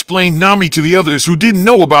god, explained Nami to the others who didn't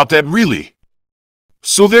know about that. Really?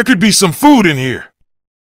 So there could be some food in here,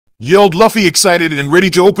 yelled Luffy, excited and ready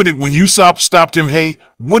to open it when Usopp stopped him. Hey,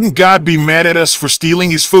 wouldn't God be mad at us for stealing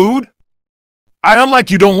his food?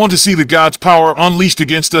 Unlike you don't want to see the god's power unleashed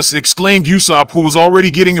against us, exclaimed Usopp, who was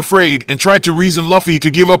already getting afraid and tried to reason Luffy to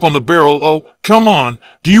give up on the barrel. Oh, come on,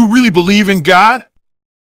 do you really believe in God?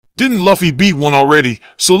 Didn't Luffy beat one already?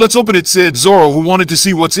 So let's open it, said Zoro, who wanted to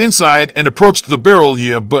see what's inside and approached the barrel.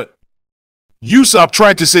 Yeah, but Usopp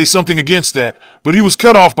tried to say something against that, but he was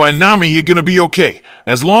cut off by Nami. You're gonna be okay,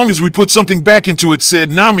 as long as we put something back into it,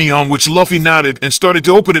 said Nami, on which Luffy nodded and started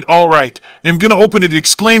to open it. All right, I'm gonna open it,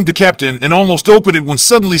 exclaimed the captain, and almost opened it when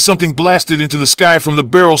suddenly something blasted into the sky from the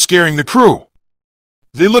barrel, scaring the crew.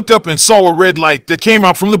 They looked up and saw a red light that came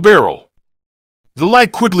out from the barrel. The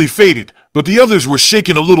light quickly faded, but the others were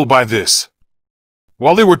shaken a little by this.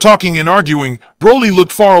 While they were talking and arguing, Broly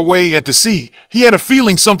looked far away at the sea. He had a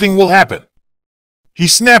feeling something will happen. He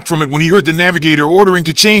snapped from it when he heard the navigator ordering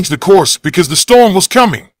to change the course because the storm was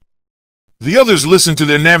coming. The others listened to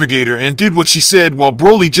their navigator and did what she said, while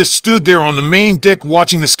Broly just stood there on the main deck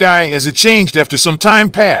watching the sky as it changed. After some time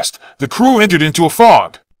passed, the crew entered into a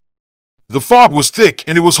fog. The fog was thick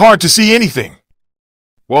and it was hard to see anything.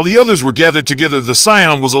 While the others were gathered together, the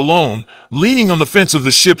Scion was alone, leaning on the fence of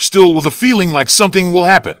the ship, still with a feeling like something will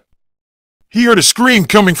happen. He heard a scream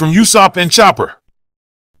coming from Usopp and Chopper.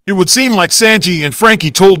 It would seem like Sanji and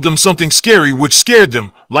Frankie told them something scary, which scared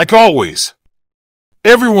them, like always.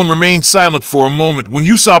 Everyone remained silent for a moment when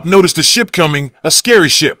Usopp noticed a ship coming, a scary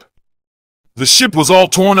ship. The ship was all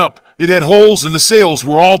torn up, it had holes and the sails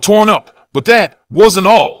were all torn up, but that wasn't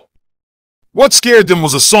all. What scared them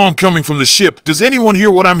was a song coming from the ship. Does anyone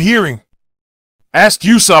hear what I'm hearing? Asked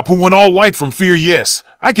Usopp, who went all white from fear. Yes,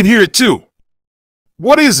 I can hear it too.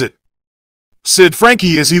 What is it? Said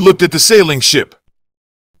Frankie as he looked at the sailing ship.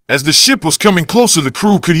 As the ship was coming closer, the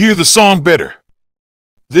crew could hear the song better.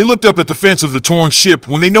 They looked up at the fence of the torn ship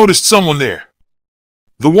when they noticed someone there.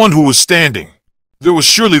 The one who was standing. There was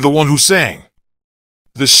surely the one who sang.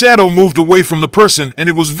 The shadow moved away from the person and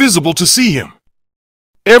it was visible to see him.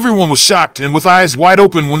 Everyone was shocked and with eyes wide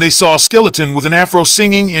open when they saw a skeleton with an afro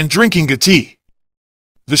singing and drinking a tea.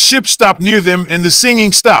 The ship stopped near them and the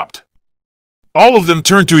singing stopped. All of them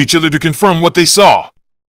turned to each other to confirm what they saw.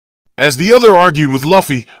 As the other argued with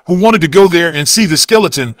Luffy, who wanted to go there and see the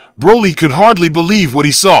skeleton, Broly could hardly believe what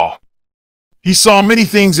he saw. He saw many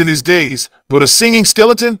things in his days, but a singing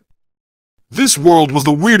skeleton? This world was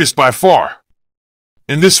the weirdest by far.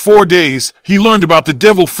 In this 4 days, he learned about the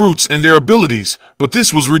devil fruits and their abilities, but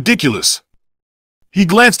this was ridiculous. He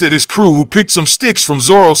glanced at his crew, who picked some sticks from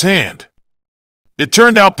Zoro's hand. It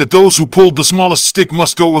turned out that those who pulled the smallest stick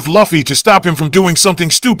must go with Luffy to stop him from doing something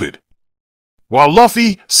stupid. While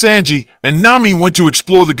Luffy, Sanji, and Nami went to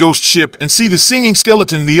explore the ghost ship and see the singing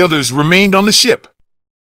skeleton, the others remained on the ship.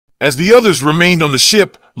 As the others remained on the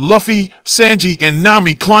ship, Luffy, Sanji, and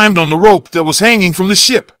Nami climbed on the rope that was hanging from the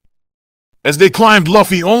ship. As they climbed,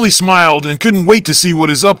 Luffy only smiled and couldn't wait to see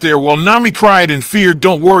what is up there, while Nami cried in fear.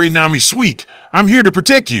 "Don't worry, Nami sweet, I'm here to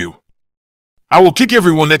protect you. I will kick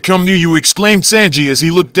everyone that come near you," exclaimed Sanji as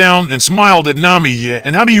he looked down and smiled at Nami. "Yeah,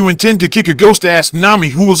 and how do you intend to kick a ghost?" asked Nami,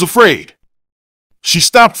 who was afraid. She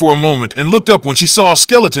stopped for a moment and looked up when she saw a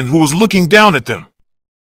skeleton who was looking down at them.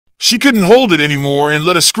 She couldn't hold it anymore and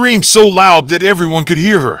let a scream so loud that everyone could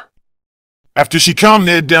hear her. After she calmed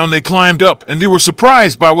Ned down, they climbed up, and they were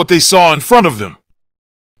surprised by what they saw in front of them.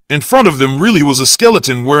 In front of them really was a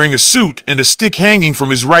skeleton wearing a suit and a stick hanging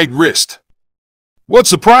from his right wrist. What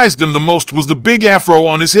surprised them the most was the big afro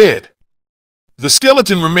on his head. The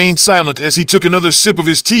skeleton remained silent as he took another sip of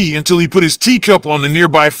his tea until he put his teacup on the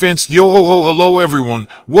nearby fence. "Yo ho ho, hello everyone,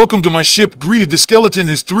 welcome to my ship," greeted the skeleton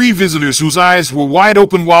his three visitors, whose eyes were wide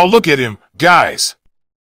open. "Wow, look at him, guys.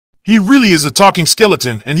 He really is a talking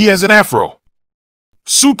skeleton, and he has an afro."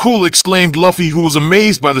 "So cool," exclaimed Luffy, who was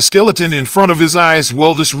amazed by the skeleton in front of his eyes.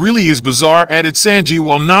 "Well, this really is bizarre," added Sanji,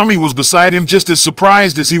 while Nami was beside him just as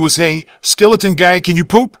surprised as he was. "Hey, skeleton guy, can you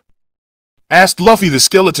poop?" asked Luffy the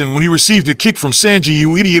skeleton when he received a kick from Sanji.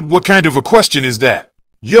 "You idiot, what kind of a question is that?"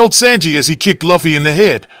 yelled Sanji as he kicked Luffy in the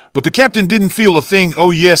head, but the captain didn't feel a thing.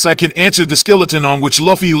 "Oh yes, I can," answered the skeleton, on which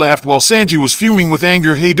Luffy laughed while Sanji was fuming with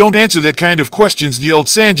anger. "Hey, don't answer that kind of questions," yelled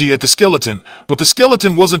Sanji at the skeleton, but the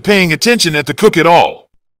skeleton wasn't paying attention at the cook at all.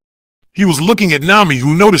 He was looking at Nami,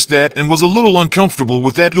 who noticed that and was a little uncomfortable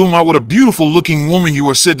with that. "My, what a beautiful looking woman you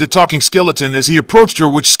are," said the talking skeleton as he approached her,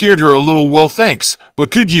 which scared her a little. "Well, thanks,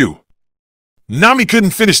 but could you?" Nami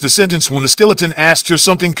couldn't finish the sentence when the skeleton asked her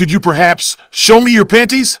something. "Could you perhaps show me your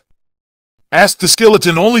panties?" asked the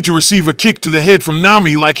skeleton, only to receive a kick to the head from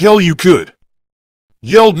Nami. "Like hell you could,"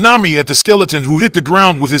 yelled Nami at the skeleton, who hit the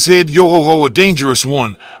ground with his head. "Yo ho ho, a dangerous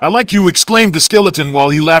one. I like you," exclaimed the skeleton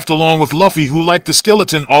while he laughed along with Luffy, who liked the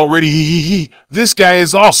skeleton already. He, this guy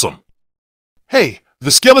is awesome." "Hey,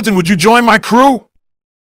 the skeleton, would you join my crew?"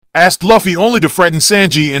 asked Luffy, only to frighten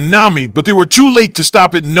Sanji and Nami, but they were too late to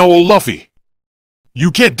stop it. "No, Luffy, you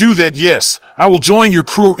can't do that." "Yes, I will join your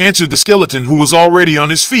crew," answered the skeleton, who was already on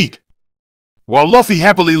his feet. While Luffy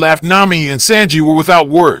happily laughed, Nami and Sanji were without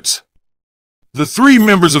words. The three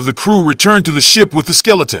members of the crew returned to the ship with the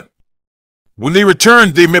skeleton. When they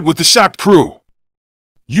returned, they met with the shocked crew.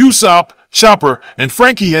 Usopp, Chopper, and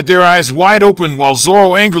Frankie had their eyes wide open, while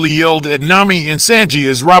Zoro angrily yelled at Nami and Sanji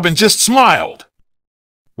as Robin just smiled.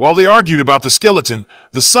 While they argued about the skeleton,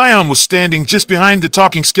 the Scion was standing just behind the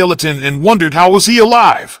talking skeleton and wondered how was he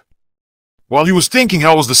alive. While he was thinking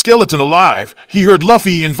how was the skeleton alive, he heard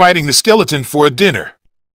Luffy inviting the skeleton for a dinner.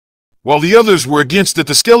 While the others were against it,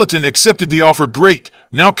 the skeleton accepted the offer. "Great,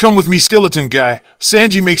 now come with me, skeleton guy.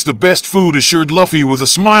 Sanji makes the best food," assured Luffy with a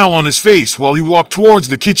smile on his face while he walked towards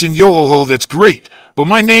the kitchen. "Yo ho ho, that's great, but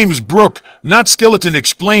my name is Brook, not skeleton,"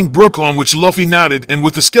 explained Brook, on which Luffy nodded, and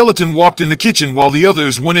with the skeleton walked in the kitchen while the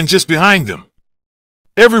others went in just behind them.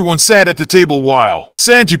 Everyone sat at the table while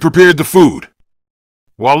Sanji prepared the food.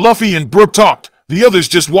 While Luffy and Brook talked, the others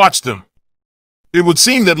just watched them. It would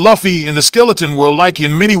seem that Luffy and the skeleton were alike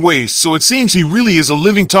in many ways, so it seems he really is a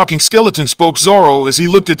living talking skeleton, spoke Zoro as he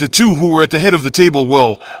looked at the two who were at the head of the table.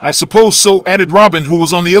 "Well, I suppose so," added Robin, who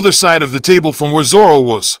was on the other side of the table from where Zoro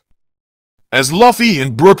was. As Luffy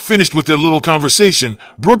and Brook finished with their little conversation,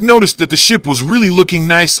 Brook noticed that the ship was really looking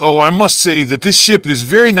nice. "Oh, I must say that this ship is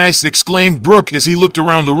very nice," exclaimed Brook as he looked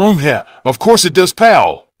around the room. "Yeah, of course it does,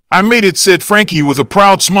 pal. I made it," said Frankie with a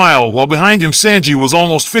proud smile, while behind him Sanji was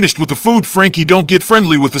almost finished with the food. "Frankie, don't get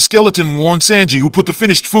friendly with the skeleton," warned Sanji, who put the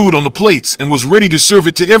finished food on the plates and was ready to serve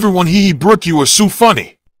it to everyone. Brook, you are so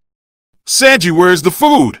funny." "Sanji, where's the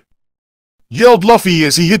food?" yelled Luffy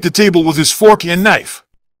as he hit the table with his fork and knife.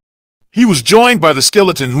 He was joined by the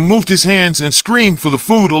skeleton, who moved his hands and screamed for the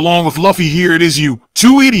food along with Luffy. "Here it is, you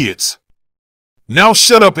two idiots. Now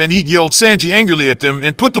shut up and eat," yelled Sanji angrily at them,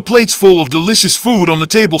 and put the plates full of delicious food on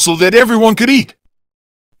the table so that everyone could eat.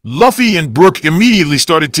 Luffy and Brook immediately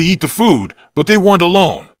started to eat the food, but they weren't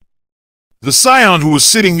alone. The Scion, who was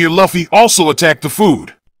sitting near Luffy, also attacked the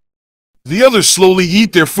food. The others slowly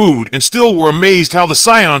eat their food and still were amazed how the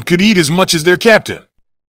Scion could eat as much as their captain.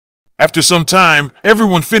 After some time,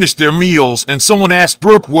 everyone finished their meals and someone asked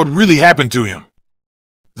Brook what really happened to him.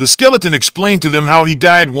 The skeleton explained to them how he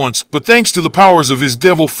died once, but thanks to the powers of his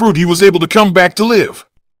devil fruit he was able to come back to live.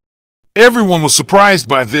 Everyone was surprised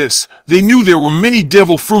by this. They knew there were many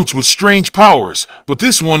devil fruits with strange powers, but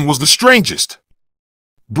this one was the strangest.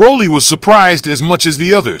 Broly was surprised as much as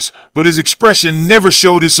the others, but his expression never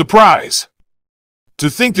showed his surprise. To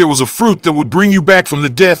think there was a fruit that would bring you back from the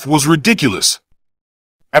death was ridiculous.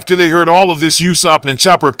 After they heard all of this, Usopp and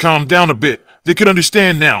Chopper calmed down a bit. They could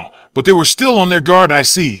understand now, but they were still on their guard. I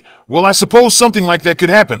see. Well, I suppose something like that could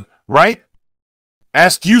happen, right?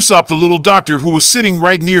 Asked Usopp the little doctor who was sitting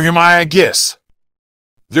right near him. I guess.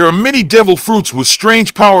 There are many devil fruits with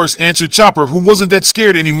strange powers, answered Chopper, who wasn't that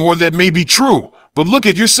scared anymore. That may be true, but look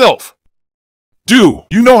at yourself. Do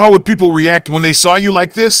you know how would people react when they saw you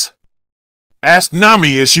like this? Asked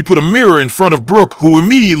Nami as she put a mirror in front of Brook, who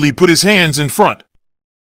immediately put his hands in front.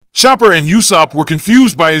 Chopper and Usopp were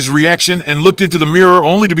confused by his reaction and looked into the mirror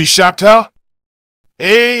only to be shocked. Huh?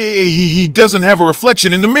 Hey, he doesn't have a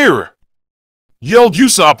reflection in the mirror, yelled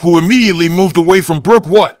Usopp, who immediately moved away from Brook.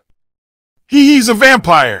 What? He's a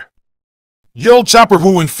vampire, yelled Chopper,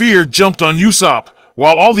 who in fear jumped on Usopp,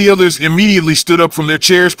 while all the others immediately stood up from their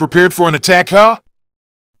chairs prepared for an attack. Huh?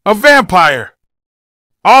 A vampire!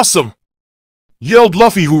 Awesome! Yelled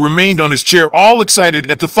Luffy, who remained on his chair all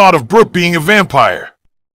excited at the thought of Brook being a vampire.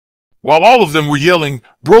 While all of them were yelling,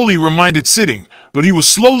 Broly remained sitting, but he was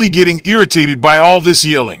slowly getting irritated by all this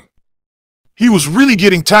yelling. He was really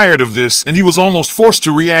getting tired of this, and he was almost forced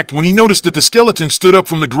to react when he noticed that the skeleton stood up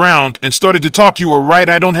from the ground and started to talk. You are right,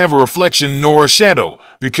 I don't have a reflection nor a shadow,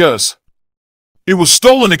 because it was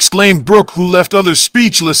stolen, exclaimed Brook, who left others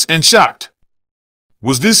speechless and shocked.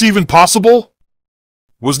 Was this even possible?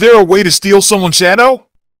 Was there a way to steal someone's shadow?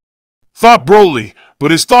 Thought Broly,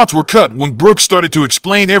 but his thoughts were cut when Brook started to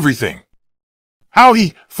explain everything. How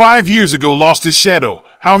he, 5 years ago, lost his shadow,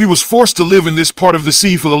 how he was forced to live in this part of the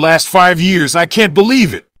sea for the last 5 years. I can't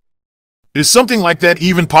believe it. Is something like that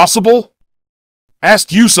even possible? Asked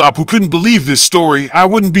Usopp, who couldn't believe this story. I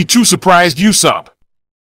wouldn't be too surprised, Usopp.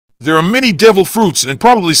 There are many devil fruits, and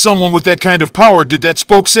probably someone with that kind of power did that,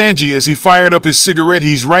 spoke Sanji as he fired up his cigarette.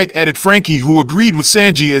 He's right, added Frankie, who agreed with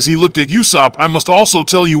Sanji as he looked at Usopp. I must also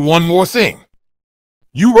tell you one more thing.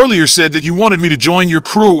 You earlier said that you wanted me to join your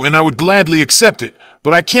crew, and I would gladly accept it,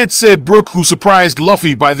 but I can't, said Brook, who surprised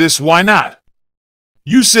Luffy by this. Why not?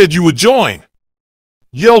 You said you would join,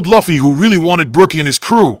 yelled Luffy, who really wanted Brook in his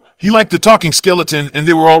crew. He liked the talking skeleton and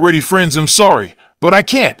they were already friends. I'm sorry, but I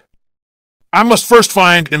can't. I must first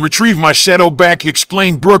find and retrieve my shadow back,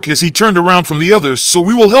 explained Brook as he turned around from the others. So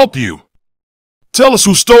we will help you. Tell us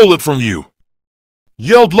who stole it from you,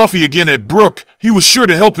 yelled Luffy again at Brook. He was sure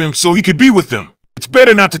to help him so he could be with them. It's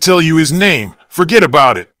better not to tell you his name. Forget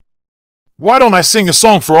about it. Why don't I sing a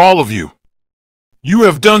song for all of you? You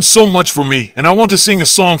have done so much for me, and I want to sing a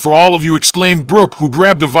song for all of you, exclaimed Brook, who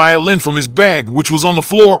grabbed a violin from his bag, which was on the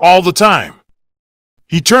floor all the time.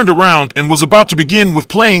 He turned around and was about to begin with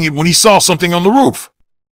playing it when he saw something on the roof.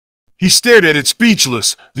 He stared at it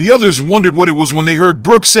speechless. The others wondered what it was when they heard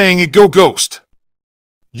Brook saying it. Go ghost,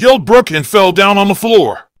 yelled Brook, and fell down on the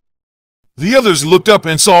floor. The others looked up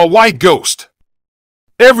and saw a white ghost.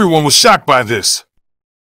 Everyone was shocked by this.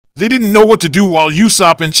 They didn't know what to do while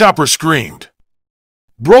Usopp and Chopper screamed.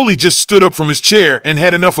 Broly just stood up from his chair and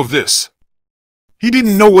had enough of this. He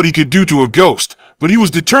didn't know what he could do to a ghost, but he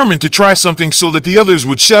was determined to try something so that the others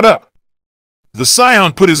would shut up. The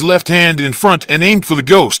Scion put his left hand in front and aimed for the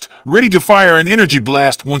ghost, ready to fire an energy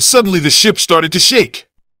blast, when suddenly the ship started to shake.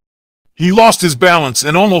 He lost his balance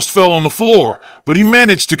and almost fell on the floor, but he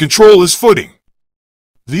managed to control his footing.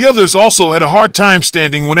 The others also had a hard time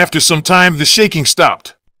standing when after some time the shaking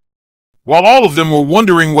stopped. While all of them were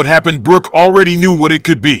wondering what happened, Brook already knew what it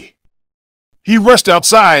could be. He rushed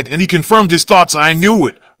outside and he confirmed his thoughts. I knew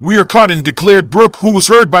it. We are caught, and declared Brook, who was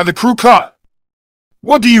heard by the crew. Caught?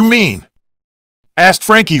 What do you mean? Asked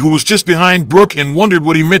Frankie, who was just behind Brook and wondered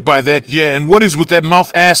what he meant by that. Yeah, and what is with that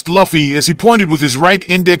mouth? Asked Luffy as he pointed with his right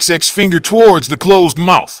index finger towards the closed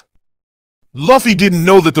mouth. Luffy didn't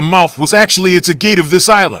know that the mouth was actually a gate of this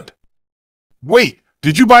island. Wait,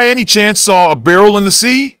 did you by any chance saw a barrel in the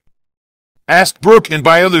sea? Asked Brook, and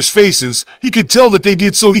by others' faces, he could tell that they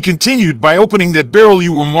did. So he continued, by opening that barrel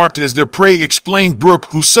you were marked as their prey, explained Brook,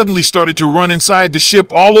 who suddenly started to run inside the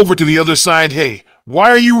ship all over to the other side. Hey, why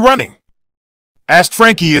are you running? Asked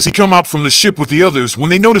Frankie as he come out from the ship with the others when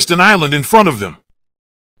they noticed an island in front of them.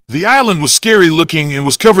 The island was scary looking and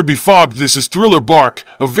was covered by fog. This is Thriller Bark,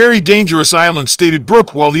 a very dangerous island, stated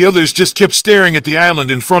Brook, while the others just kept staring at the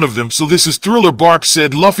island in front of them. So this is Thriller Bark,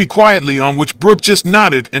 said Luffy quietly, on which Brook just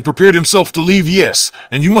nodded and prepared himself to leave. Yes,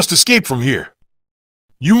 and you must escape from here.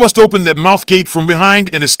 You must open that mouth gate from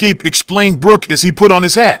behind and escape, explained Brook as he put on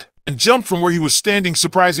his hat and jumped from where he was standing,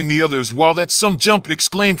 surprising the others. Wow, that's some jump,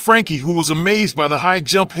 exclaimed Frankie, who was amazed by the high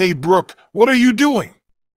jump. Hey Brook, what are you doing?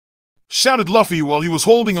 Shouted Luffy while he was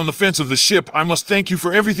holding on the fence of the ship. I must thank you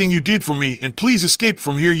for everything you did for me, and please escape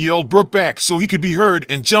from here, yelled Brook back so he could be heard,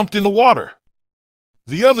 and jumped in the water.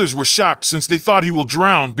 The others were shocked since they thought he will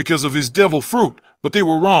drown because of his devil fruit, but they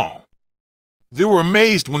were wrong. They were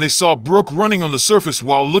amazed when they saw Brook running on the surface.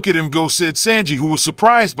 While "Look at him go," said Sanji, who was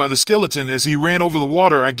surprised by the skeleton as he ran over the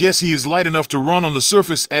water. "I guess he is light enough to run on the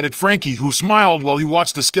surface," added Frankie, who smiled while he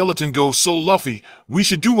watched the skeleton go. "So Luffy, we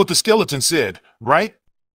should do what the skeleton said, right?"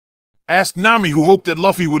 asked Nami, who hoped that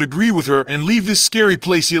Luffy would agree with her and leave this scary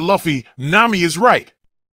place here. "Luffy, Nami is right.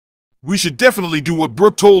 We should definitely do what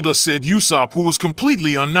Brook told us," said Usopp, who was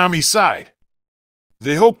completely on Nami's side.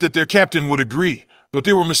 They hoped that their captain would agree, but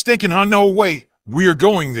they were mistaken. "Huh? No way, we are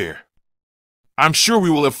going there. I'm sure we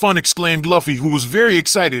will have fun," exclaimed Luffy, who was very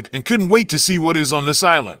excited and couldn't wait to see what is on this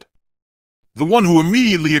island. The one who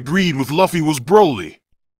immediately agreed with Luffy was Broly.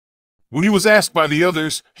 When he was asked by the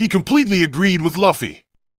others, he completely agreed with Luffy.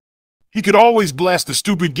 He could always blast the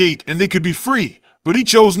stupid gate and they could be free, but he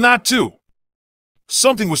chose not to.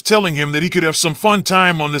 Something was telling him that he could have some fun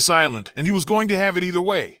time on this island, and he was going to have it either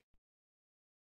way.